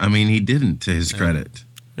didn't. I mean, he didn't, to his credit.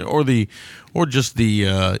 Or just the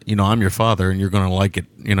I'm your father and you're going to like it.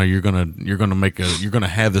 You're going to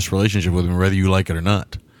have this relationship with him whether you like it or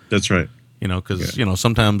not. That's right. Because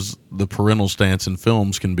sometimes the parental stance in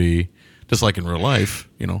films can be just like in real life.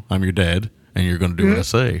 I'm your dad and you're going to do what I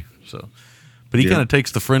say. So. But he kind of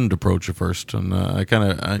takes the friend approach at first, and I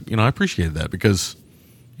appreciated that because,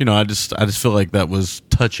 I just feel like that was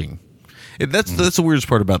touching. That's the weirdest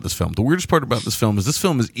part about this film. The weirdest part about this film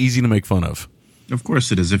is easy to make fun of. Of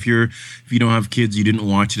course it is. If you don't have kids, you didn't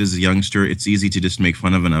watch it as a youngster, it's easy to just make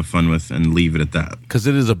fun of and have fun with and leave it at that. Because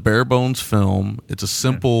it is a bare bones film. It's a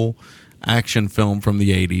simple action film from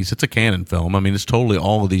the 80s. It's a canon film. I mean, it's totally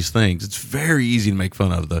all of these things. It's very easy to make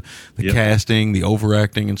fun of the casting, the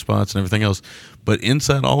overacting in spots and everything else. But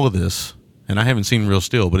inside all of this and I haven't seen Real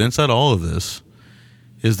Steel, but inside all of this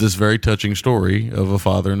is this very touching story of a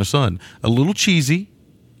father and a son. A little cheesy,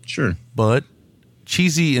 Sure. but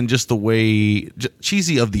cheesy in just the way,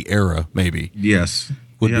 cheesy of the era, maybe. Yes.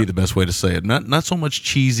 Would Yeah. be the best way to say it. Not so much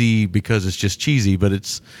cheesy because it's just cheesy, but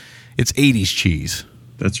it's 80s cheese.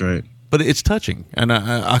 That's right. But it's touching. And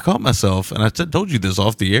I caught myself, and I told you this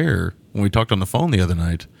off the air when we talked on the phone the other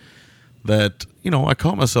night, that, I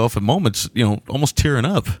caught myself at moments, almost tearing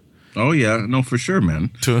up Oh yeah, no, for sure,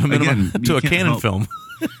 man. to a minimum, Again, to you a can't Canon help- film.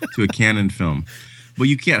 to a Canon film. But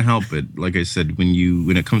you can't help it. Like I said, when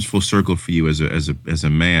it comes full circle for you as a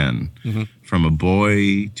man, from a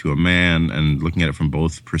boy to a man, and looking at it from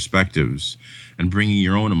both perspectives, and bringing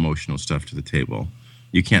your own emotional stuff to the table,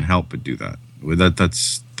 you can't help but do that.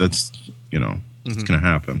 That's it's going to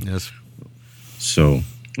happen. Yes. So,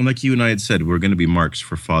 and like you and I had said, we're going to be marks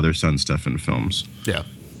for father-son stuff in films. Yeah.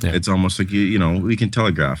 It's almost like we can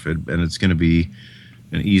telegraph it, and it's going to be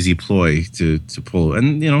an easy ploy to pull,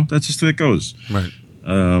 and that's just the way it goes. Right.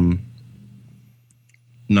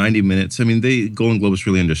 90 minutes. I mean, Golden Globes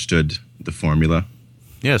really understood the formula,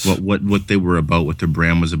 Yes. what they were about, what their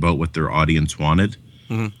brand was about, what their audience wanted.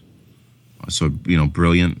 So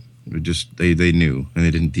brilliant. They knew, and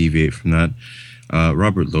they didn't deviate from that.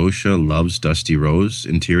 Robert Losha loves Dusty Rose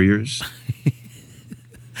interiors.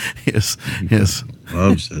 Yes. Yes.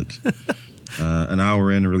 Loves it. An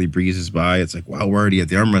hour in, it really breezes by. It's like, wow, we're already at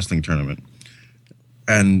the arm wrestling tournament.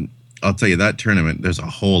 And I'll tell you, that tournament, there's a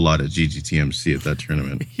whole lot of GGTMC at that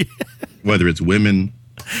tournament. Whether it's women,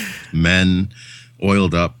 men,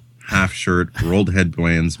 oiled up, half shirt, rolled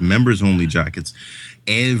headbands, members only jackets.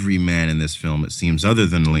 Every man in this film, it seems, other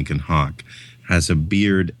than Lincoln Hawk, has a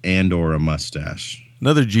beard and or a mustache.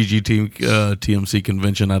 Another TMC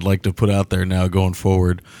convention I'd like to put out there now going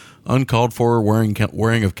forward. Uncalled for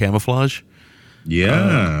wearing of camouflage.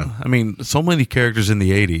 Yeah. I mean, so many characters in the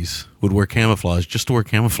 80s would wear camouflage just to wear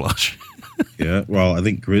camouflage. Yeah. Well, I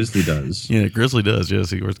think Grizzly does. Yeah, Grizzly does. Yes,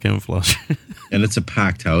 he wears camouflage. And it's a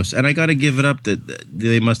packed house. And I got to give it up that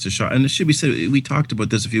they must have shot. And it should be said, we talked about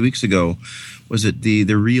this a few weeks ago. Was it the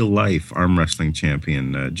real life arm wrestling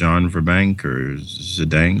champion, John Verbank or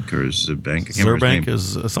Zdank or Zerbank? I can't remember his Zerbank name.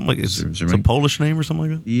 is something like it's a Zerbank? Polish name or something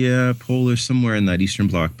like that. Yeah, Polish, somewhere in that Eastern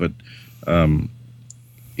Bloc. But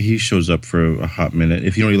he shows up for a hot minute.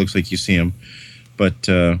 If you know what he looks like, you see him. But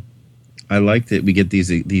I like that we get these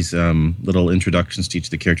little introductions to each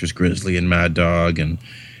of the characters, Grizzly and Mad Dog, and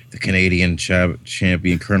the Canadian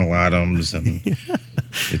champion Colonel Adams, and they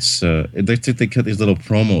cut these little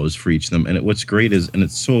promos for each of them. And what's great is, and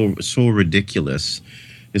it's so ridiculous,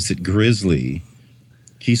 is that Grizzly,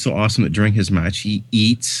 he's so awesome that during his match he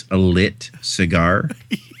eats a lit cigar.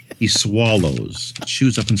 He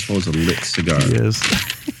chews up and swallows a lit cigar. Yes.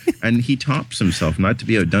 And he tops himself, not to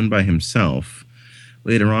be outdone by himself.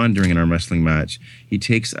 Later on during an arm wrestling match, he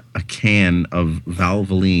takes a can of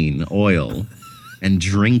Valvoline oil and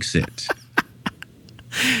drinks it.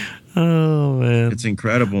 Oh, man. It's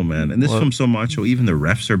incredible, man. And this film's so macho, even the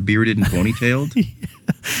refs are bearded and ponytailed.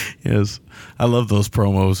 Yes. I love those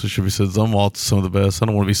promos. It should be said. Zumwalt's some of the best. I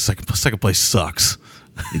don't want to be second. Second place sucks.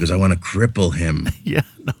 He goes, I want to cripple him. Yeah.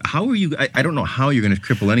 No. How are you? I don't know how you're going to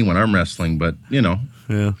cripple anyone arm wrestling, but, Yeah.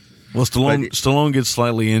 Well, Stallone gets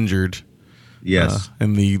slightly injured. Yes.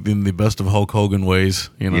 In the best of Hulk Hogan ways.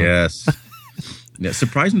 Yes. Yeah,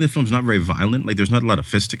 surprisingly, the film's not very violent. Like, there's not a lot of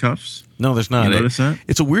fisticuffs. No, there's not. You notice that?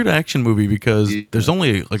 It's a weird action movie because there's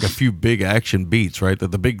only like a few big action beats, right? The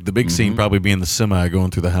big scene probably being the semi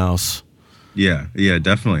going through the house, Yeah,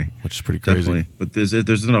 definitely. which is pretty crazy. Definitely. But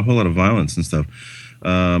there's not a whole lot of violence and stuff.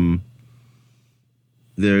 I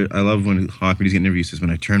love when Hawk, when he's getting interviewed, says,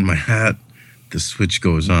 when I turn my hat, the switch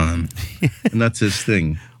goes on. And that's his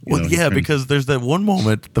thing. Well, yeah, because there's that one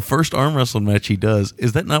moment, the first arm wrestling match he does.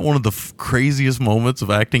 Is that not one of the craziest moments of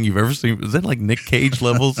acting you've ever seen? Is that like Nick Cage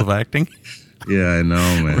levels of acting? Yeah, I know,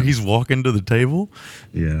 man. Where he's walking to the table?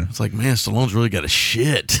 Yeah. It's like, man, Stallone's really got a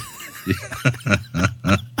shit.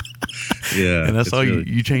 Yeah. And that's it's how really-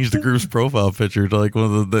 you change the group's profile picture to like one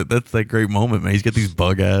of that's that great moment, man. He's got these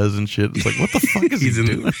bug eyes and shit. It's like, what the fuck is he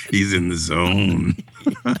doing? He's in the zone.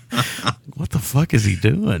 What the fuck is he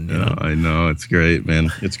doing? You know? I know. It's great, man.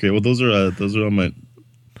 It's great. Well, those are on my...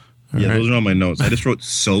 All right. Those are on my notes. I just wrote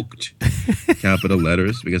soaked, capital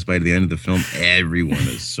letters, because by the end of the film, everyone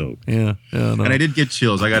is soaked. Yeah. No. And I did get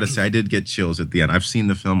chills. I got to say, I did get chills at the end. I've seen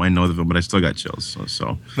the film. I know the film, but I still got chills.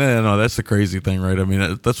 So. No, that's the crazy thing, right? I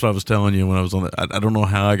mean, that's what I was telling you when I was on I don't know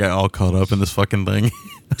how I got all caught up in this fucking thing,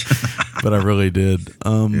 but I really did.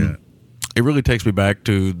 Yeah. It really takes me back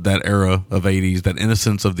to that era of 80s, that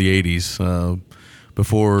innocence of the 80s.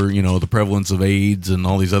 before the prevalence of AIDS and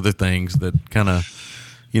all these other things that kind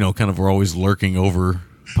of were always lurking over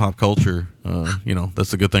pop culture.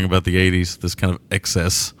 That's the good thing about the 80s, this kind of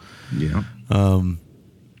excess. Yeah.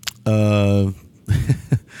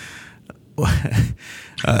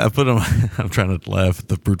 I put on. I'm trying not to laugh at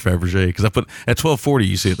the Brute Fabergé because I put at 12:40.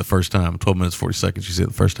 You see it the first time. 12 minutes 40 seconds. You see it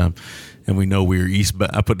the first time, and we know we are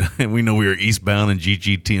eastbound. We know we are eastbound and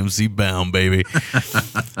GGTMC bound, baby.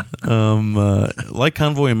 Like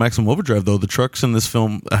Convoy and Maximum Overdrive, though, the trucks in this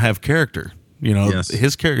film have character. Yes.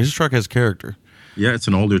 His truck has character. Yeah, it's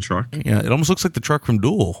an older truck. Yeah, it almost looks like the truck from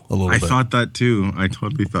Duel a little bit. I thought that too. I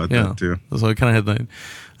totally thought that too. So I kind of had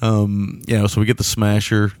that. So we get the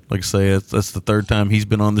Smasher. Like I say, that's the third time he's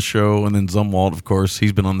been on the show, and then Zumwalt, of course,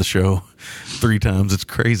 he's been on the show 3 times. It's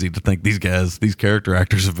crazy to think these character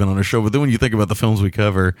actors have been on our show. But then when you think about the films we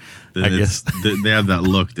cover, I guess they have that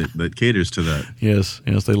look that caters to that. Yes,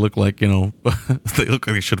 they look like they look like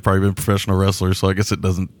they should have probably been professional wrestlers. So I guess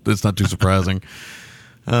it's not too surprising.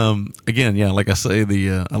 Again, like I say,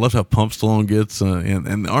 I love how pumped Stallone gets,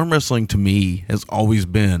 and arm wrestling to me has always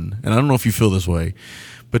been, and I don't know if you feel this way,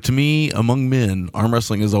 but to me, among men, arm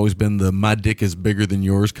wrestling has always been the "my dick is bigger than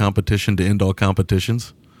yours" competition to end all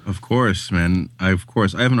competitions. Of course, man. I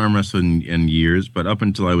haven't arm wrestled in years, but up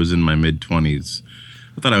until I was in my mid-20s,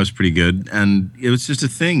 I thought I was pretty good, and it was just a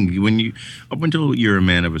thing. Up until you're a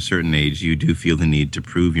man of a certain age, you do feel the need to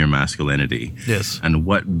prove your masculinity. Yes, and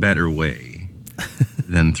what better way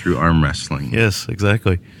than through arm wrestling? Yes,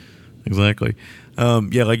 exactly.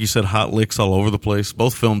 Like you said, hot licks all over the place.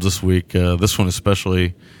 Both films this week. This one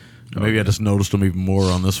especially. Maybe I just noticed them even more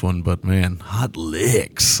on this one, but man, hot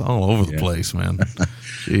licks all over the place, man.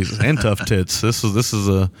 Jesus, and tough tits. This is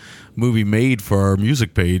a movie made for our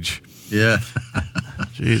music page. Yeah.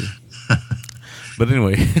 Jeez. But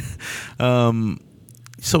anyway,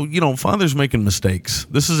 so father's making mistakes.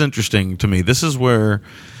 This is interesting to me. This is where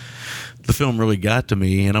the film really got to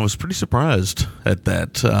me, and I was pretty surprised at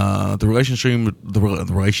that. The relationship, I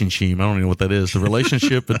don't even know what that is. The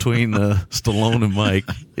relationship between Stallone and Mike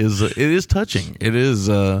is touching. It is,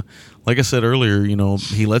 like I said earlier,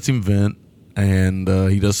 he lets him vent, and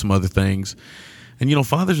he does some other things. And,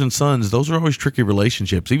 fathers and sons, those are always tricky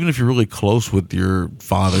relationships, even if you're really close with your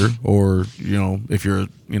father, or, if you're,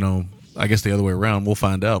 I guess the other way around. We'll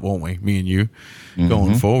find out, won't we? Me and you,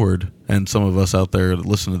 going forward, and some of us out there that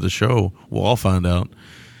listen to the show, we'll all find out.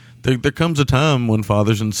 There comes a time when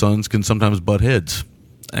fathers and sons can sometimes butt heads,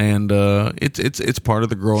 and it's part of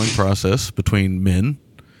the growing process between men.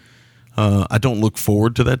 I don't look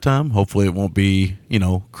forward to that time. Hopefully, it won't be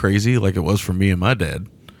crazy like it was for me and my dad.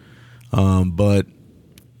 But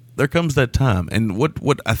there comes that time, and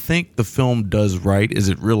what I think the film does right is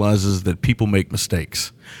it realizes that people make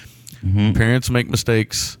mistakes. Parents make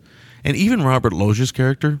mistakes, and even Robert Loggia's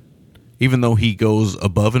character, even though he goes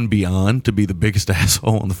above and beyond to be the biggest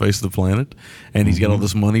asshole on the face of the planet, and he's got all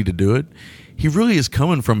this money to do it, he really is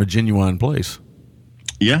coming from a genuine place.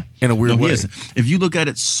 Yeah, in a weird way. If you look at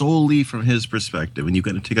it solely from his perspective, and you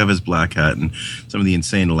got to take off his black hat and some of the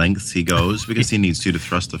insane lengths he goes, because he needs to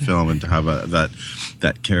thrust the film and to have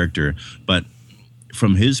that character. But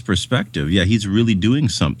from his perspective, he's really doing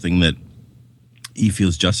something that he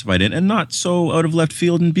feels justified in, and not so out of left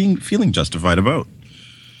field and feeling justified about.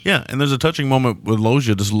 Yeah, and there's a touching moment where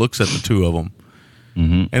Loggia just looks at the two of them,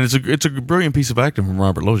 and it's a brilliant piece of acting from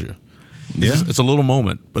Robert Loggia. It's a little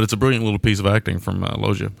moment, but it's a brilliant little piece of acting from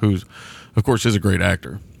Loggia, who's, of course, is a great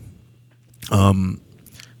actor.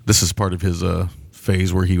 This is part of his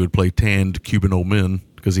phase where he would play tanned Cuban old men,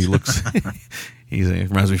 because he looks he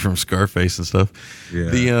reminds me from Scarface and stuff.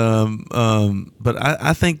 But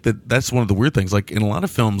I think that's one of the weird things. Like in a lot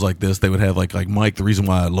of films like this, they would have like Mike. The reason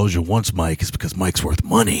why Loggia wants Mike is because Mike's worth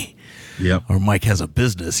money. Yep. Or Mike has a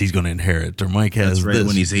business he's going to inherit. Or Mike has That's right. this.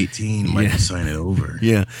 When he's 18, Mike will sign it over.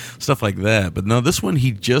 Yeah, stuff like that. But no, this one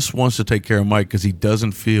he just wants to take care of Mike because he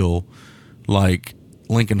doesn't feel like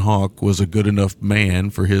Lincoln Hawk was a good enough man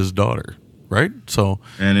for his daughter. Right? So,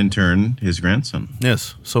 and in turn, his grandson.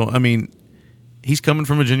 Yes. So, I mean, he's coming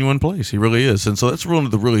from a genuine place. He really is. And so that's one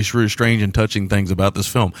of the really strange and touching things about this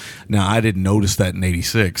film. Now, I didn't notice that in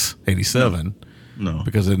 86, 87. No.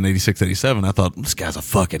 Because in 86, 87, I thought, this guy's a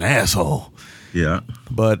fucking asshole. Yeah.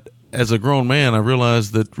 But as a grown man, I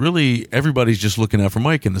realized that really everybody's just looking out for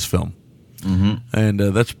Mike in this film. And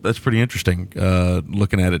that's pretty interesting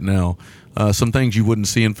looking at it now. Some things you wouldn't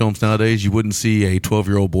see in films nowadays. You wouldn't see a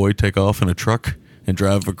 12-year-old boy take off in a truck and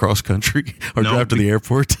drive across country or drive to the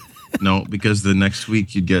airport. No, because the next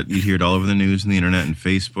week you'd hear it all over the news and the internet and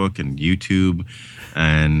Facebook and YouTube,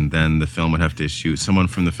 and then someone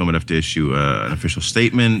from the film would have to issue an official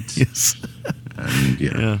statement. Yes. And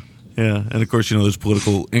Yeah. And of course, there's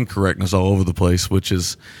political incorrectness all over the place, which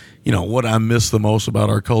is, what I miss the most about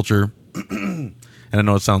our culture. And I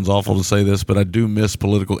know it sounds awful to say this, but I do miss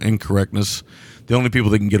political incorrectness. The only people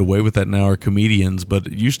that can get away with that now are comedians, but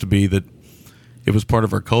it used to be that it was part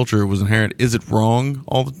of our culture. It was inherent. Is it wrong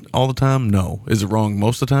all the time? No. Is it wrong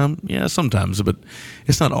most of the time? Yeah, sometimes, but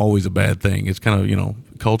it's not always a bad thing. It's kind of,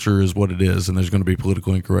 culture is what it is, and there's going to be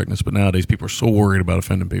political incorrectness. But nowadays, people are so worried about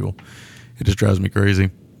offending people. It just drives me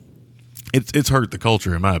crazy. It's hurt the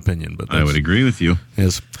culture, in my opinion. But I would agree with you.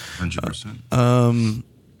 Yes. 100%.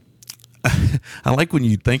 I like when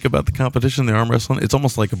you think about the competition, the arm wrestling. It's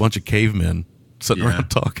almost like a bunch of cavemen sitting around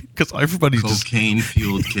talking, because everybody's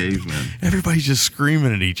cocaine-fueled cavemen. Everybody's just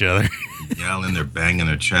screaming at each other. Yelling, they're banging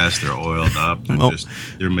their chest, they're oiled up.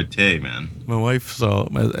 They're mate, man. My wife saw,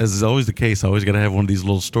 as is always the case, I always got to have one of these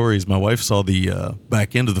little stories. My wife saw the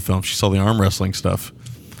back end of the film. She saw the arm wrestling stuff.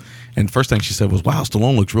 And first thing she said was, wow,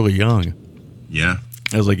 Stallone looks really young. Yeah.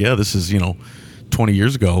 I was like, yeah, this is, 20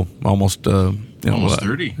 years ago, almost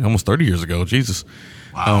 30. Almost 30 years ago, Jesus.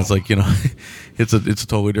 Wow. I was like, it's a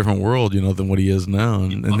totally different world, than what he is now.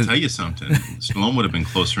 And I'll tell you something. Stallone would have been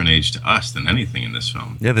closer in age to us than anything in this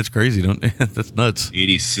film. Yeah, that's crazy. That's nuts.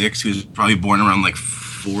 86. He was probably born around like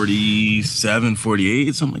 47,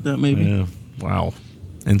 48, something like that, maybe. Yeah. Wow.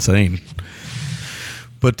 Insane.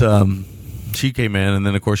 But she came in, and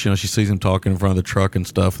then, of course, she sees him talking in front of the truck and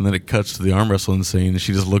stuff, and then it cuts to the arm wrestling scene, and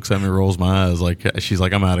she just looks at me and rolls my eyes. She's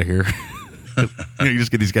like, I'm out of here. You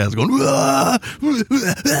just get these guys going,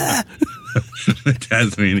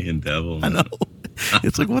 Tasmanian devil. I know.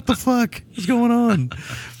 It's like, what the fuck is going on?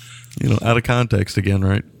 Out of context again,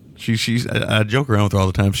 right? I joke around with her all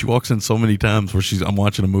the time. She walks in so many times where I'm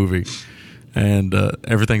watching a movie and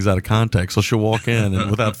everything's out of context. So she'll walk in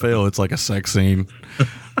and without fail, it's like a sex scene.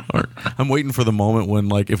 Or I'm waiting for the moment when,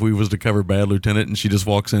 like, if we was to cover Bad Lieutenant and she just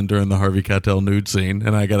walks in during the Harvey Keitel nude scene,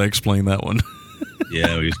 and I got to explain that one.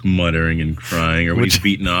 Yeah, he's muttering and crying, or when he's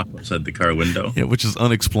beaten off outside the car window. Yeah, which is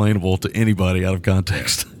unexplainable to anybody out of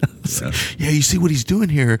context. Yeah, you see what he's doing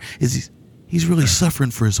here is he's really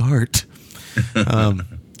suffering for his art.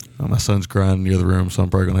 My son's crying in the other room, so I'm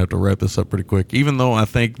probably going to have to wrap this up pretty quick. Even though I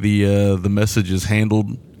think the message is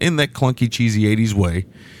handled in that clunky, cheesy 80s way,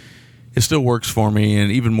 it still works for me,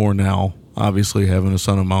 and even more now, obviously, having a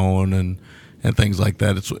son of my own and things like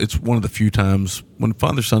that. It's one of the few times when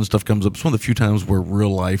father-son stuff comes up, it's one of the few times where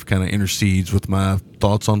real life kind of intercedes with my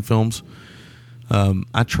thoughts on films.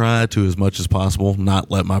 I try to, as much as possible,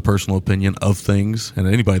 not let my personal opinion of things, and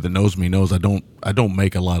anybody that knows me knows I don't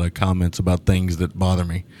make a lot of comments about things that bother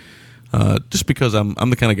me, just because I'm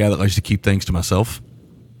the kind of guy that likes to keep things to myself.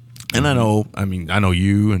 And I know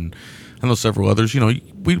you, and I know several others.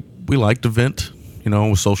 We like to vent,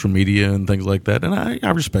 with social media and things like that, and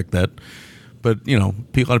I respect that. But, a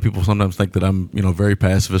lot of people sometimes think that I'm, very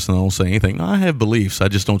pacifist and I don't say anything. No, I have beliefs. I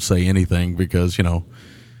just don't say anything because,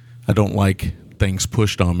 I don't like things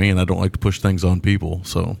pushed on me, and I don't like to push things on people.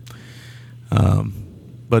 So,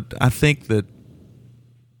 but I think that,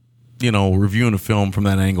 reviewing a film from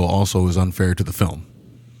that angle also is unfair to the film.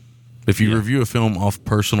 If you review a film off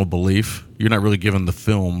personal belief, you're not really giving the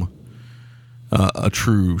film a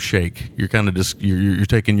true shake. You're kind of just you're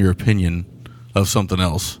taking your opinion of something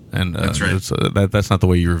else, and that's right. That's not the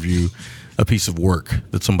way you review a piece of work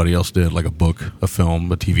that somebody else did, like a book, a film,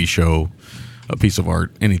 a TV show, a piece of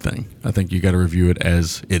art, anything. I think you got to review it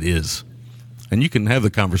as it is, and you can have the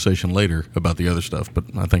conversation later about the other stuff. But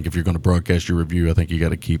I think if you're going to broadcast your review, I think you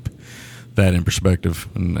got to keep that in perspective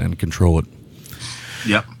and control it.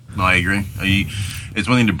 Yep, no, I agree. It's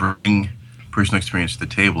one thing to bring personal experience to the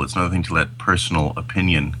table. It's another thing to let personal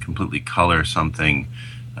opinion completely color something.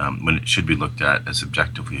 When it should be looked at as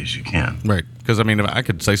objectively as you can. Right. Because, I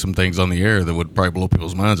could say some things on the air that would probably blow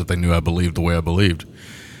people's minds if they knew I believed the way I believed.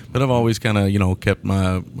 But I've always kind of, kept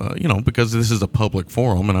my, because this is a public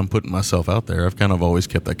forum and I'm putting myself out there, I've kind of always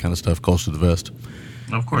kept that kind of stuff close to the vest.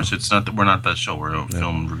 Of course, it's not that we're not that show. We're a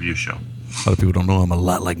film review show. A lot of people don't know I'm a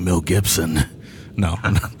lot like Mel Gibson. No.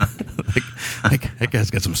 that guy's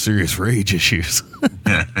got some serious rage issues.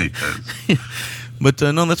 Yeah, he does. But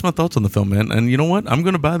no, that's my thoughts on the film, man. And you know what? I'm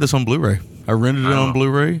going to buy this on Blu-ray. I rented it on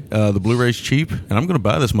Blu-ray. The Blu-ray's cheap, and I'm going to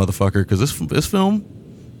buy this motherfucker because this film,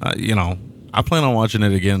 I plan on watching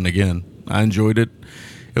it again and again. I enjoyed it.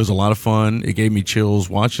 It was a lot of fun. It gave me chills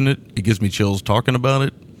watching it. It gives me chills talking about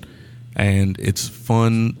it. And it's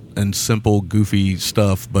fun and simple, goofy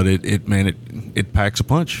stuff, but it packs a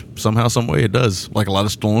punch. Somehow, some way it does, like a lot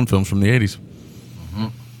of Stallone films from the 80s.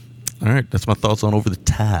 Mm-hmm. All right, that's my thoughts on Over the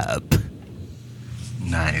Top.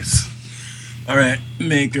 Nice. All right,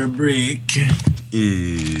 make or break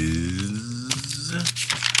is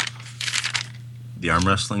the arm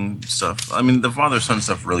wrestling stuff. I mean, the father-son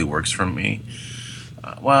stuff really works for me.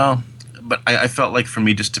 But I felt like for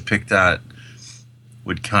me just to pick that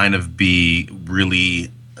would kind of be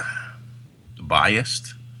really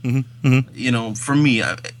biased. Mm-hmm. Mm-hmm. You know, for me,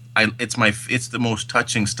 it's the most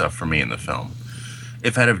touching stuff for me in the film.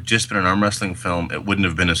 If it had just been an arm wrestling film, it wouldn't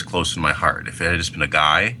have been as close to my heart. If it had just been a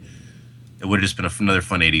guy, it would have just been another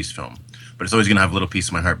fun 80s film. But it's always going to have a little piece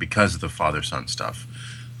of my heart because of the father-son stuff.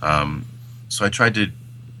 So I tried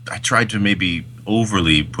to maybe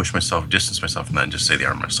overly distance myself from that and just say the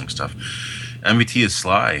arm wrestling stuff. MVT is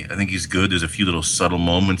sly. I think he's good. There's a few little subtle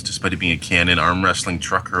moments, despite it being a canon arm wrestling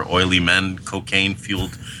trucker, oily men,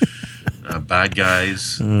 cocaine-fueled bad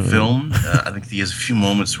guys film. I think he has a few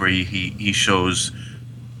moments where he shows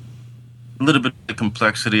a little bit of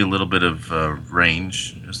complexity, a little bit of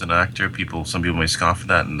range as an actor. Some people may scoff at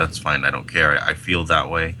that, and that's fine. I don't care. I feel that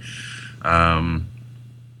way.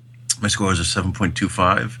 My score is a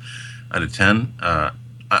 7.25 out of 10.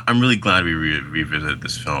 I'm really glad we revisited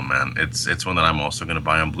this film, man. It's one that I'm also going to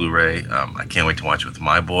buy on Blu-ray. I can't wait to watch it with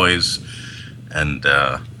my boys, and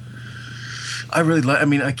I really like. I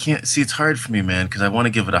mean, I can't see. It's hard for me, man, because I want to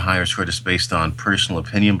give it a higher score just based on personal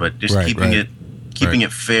opinion, but just keeping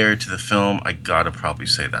it fair to the film, I gotta probably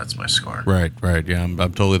say that's my score. Right. Yeah, I'm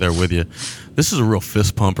totally there with you. This is a real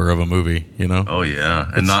fist pumper of a movie, you know? Oh yeah,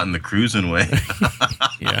 and not in the cruising way.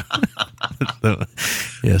 Yeah.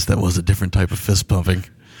 Yes, that was a different type of fist pumping.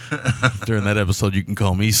 During that episode, you can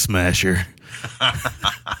call me Smasher.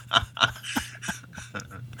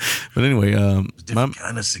 But anyway, different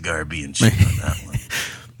kind of cigar being chewed on that one.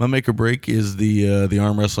 My make or break is the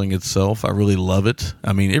arm wrestling itself. I really love it.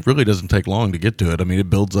 I mean, it really doesn't take long to get to it. I mean, it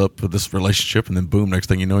builds up with this relationship, and then boom, next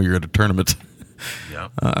thing you know, you're at a tournament. Yeah.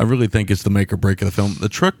 I really think it's the make or break of the film. The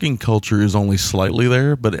trucking culture is only slightly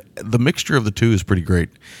there, but the mixture of the two is pretty great.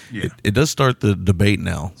 Yeah. It does start the debate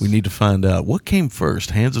now. We need to find out what came first,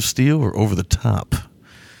 Hands of Steel or Over the Top?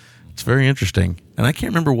 It's very interesting. And I can't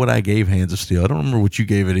remember what I gave Hands of Steel. I don't remember what you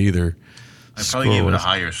gave it either. I probably gave it a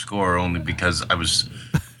higher score only because I was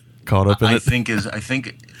caught up in it. I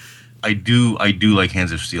think I do like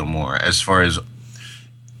Hands of Steel more. As far as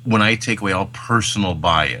when I take away all personal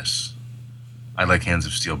bias, I like Hands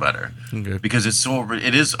of Steel better. Okay. Because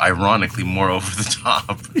it is ironically more over the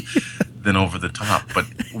top than Over the Top. But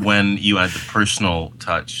when you add the personal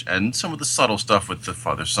touch and some of the subtle stuff with the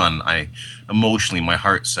father-son, my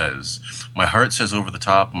heart says Over the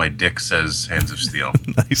Top, my dick says Hands of Steel.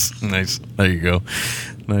 Nice. There you go.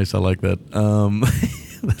 Nice. I like that.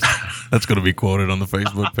 That's going to be quoted on the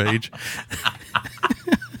Facebook page.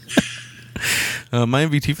 My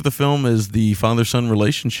MVT for the film is the father-son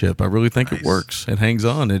relationship. I really think it works. It hangs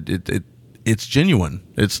on. It's genuine.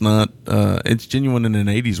 It's not. It's genuine in an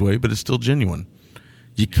 '80s way, but it's still genuine.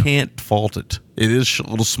 You can't fault it. It is a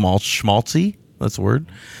little schmaltzy. That's the word.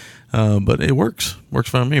 But it works. Works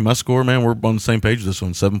fine for me. My score, man, we're on the same page with this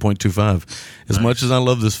one, 7.25. As much as I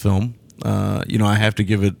love this film, I have to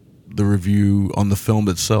give it the review on the film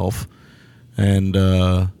itself. And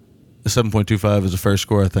 7.25 is a fair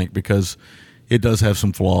score, I think, because it does have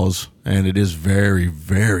some flaws, and it is very,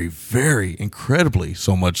 very, very incredibly,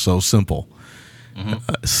 so much so, simple.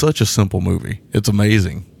 Mm-hmm. Such a simple movie. It's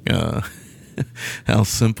amazing how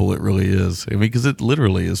simple it really is. I mean, because it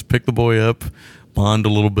literally is pick the boy up, bond a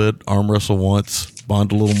little bit, arm wrestle once,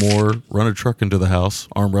 bond a little more, run a truck into the house,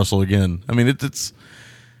 arm wrestle again. I mean, it's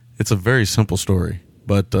a very simple story,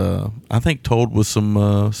 but I think told with some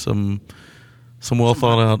well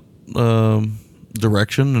thought out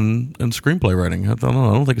direction and screenplay writing. I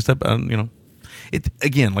don't think it's that bad. It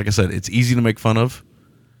again, like I said, it's easy to make fun of,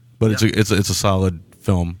 but it's a solid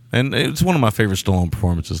film, and it's one of my favorite Stallone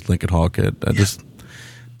performances. Lincoln Hawk. Just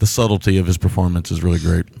the subtlety of his performance is really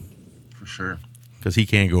great, for sure, because he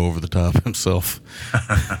can go over the top himself.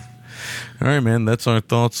 All right, man. That's our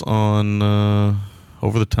thoughts on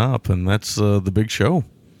Over the Top, and that's the big show.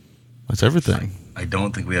 That's everything. I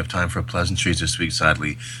don't think we have time for pleasantries this week,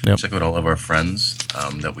 sadly. Yep. Check out all of our friends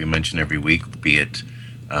that we mention every week, be it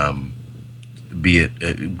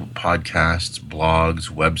podcasts, blogs,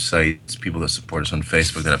 websites, people that support us on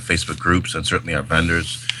Facebook, that have Facebook groups, and certainly our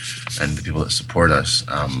vendors and the people that support us.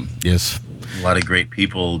 Yes. A lot of great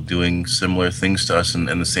people doing similar things to us in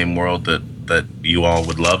the same world that you all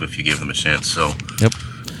would love if you gave them a chance. So, yep.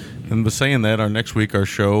 And with saying that, our next week, our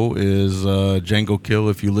show is Django Kill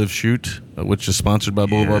If You Live Shoot, which is sponsored by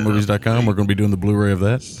BoulevardMovies.com. We're going to be doing the Blu-ray of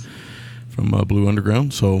that from Blue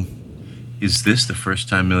Underground. So, is this the first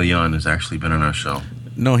time Milian has actually been on our show?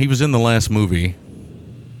 No, he was in the last movie.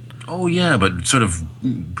 Oh, yeah, but sort of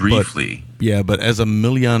briefly. But as a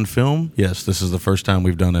Milian film, yes, this is the first time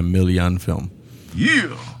we've done a Milian film. Yeah.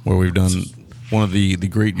 where we've done one of the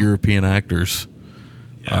great European actors.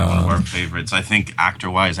 Yeah, one of our favorites. I think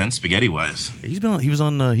actor-wise and spaghetti-wise. He was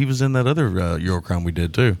in that other Eurocrown we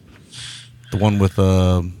did too. The one with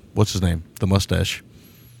what's his name? The mustache,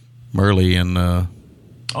 Merle and. Yeah.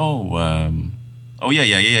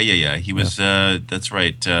 He was. That's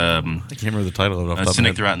right. I can't remember the title of it. Off the top of my Cynic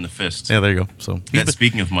head. the Rat in the Fist. Yeah, there you go. So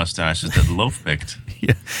Speaking of mustaches, that Loaf picked.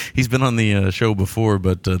 yeah, he's been on the show before,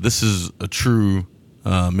 but this is a true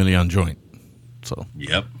Million joint. So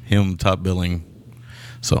Yep. him top billing.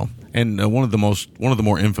 So and one of the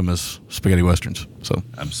more infamous spaghetti westerns. So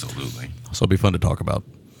Absolutely. it'll be fun to talk about.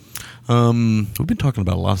 We've been talking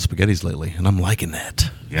about a lot of spaghettis lately, and I'm liking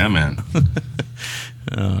that. Yeah, man.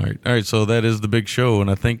 All right. So that is the big show, and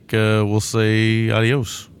I think we'll say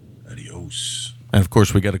adios. Adios. And of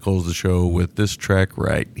course, we got to close the show with this track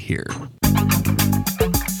right here.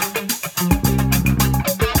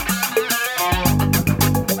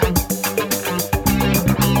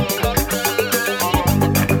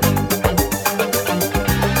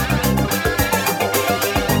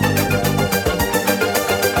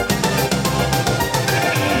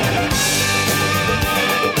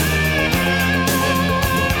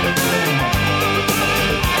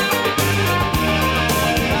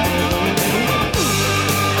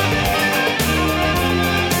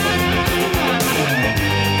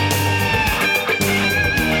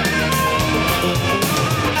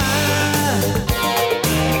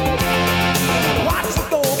 Watch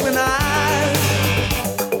with open eyes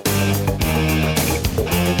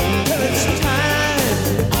till it's time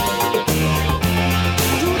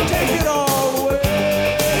to take it all away.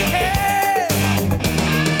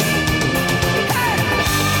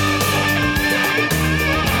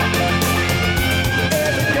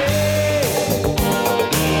 Every day,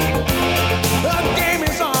 the game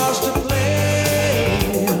is ours to play.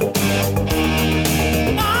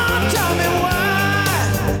 Oh, tell me why.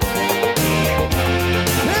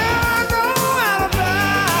 There are no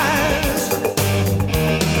alibis.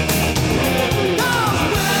 'Cause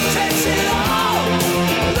winner takes it all,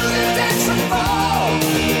 loser takes the fall.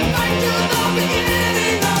 Right to the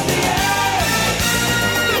beginning of the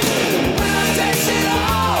end. Winner takes it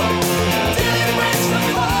all, till it breaks the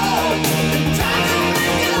fall. Try to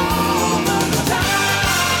make it over the time.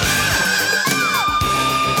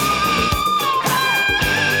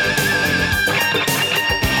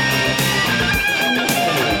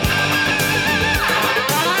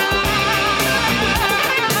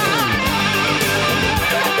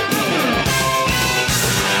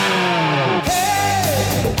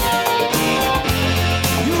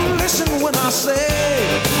 You listen when I say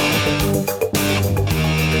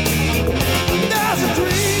there's a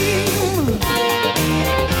dream,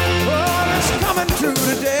 oh, that's coming true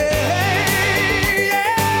today.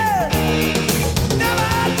 Yeah.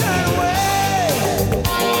 Never turn away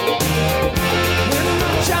when the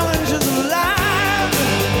challenge is alive.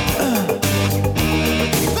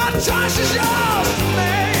 The choice is yours.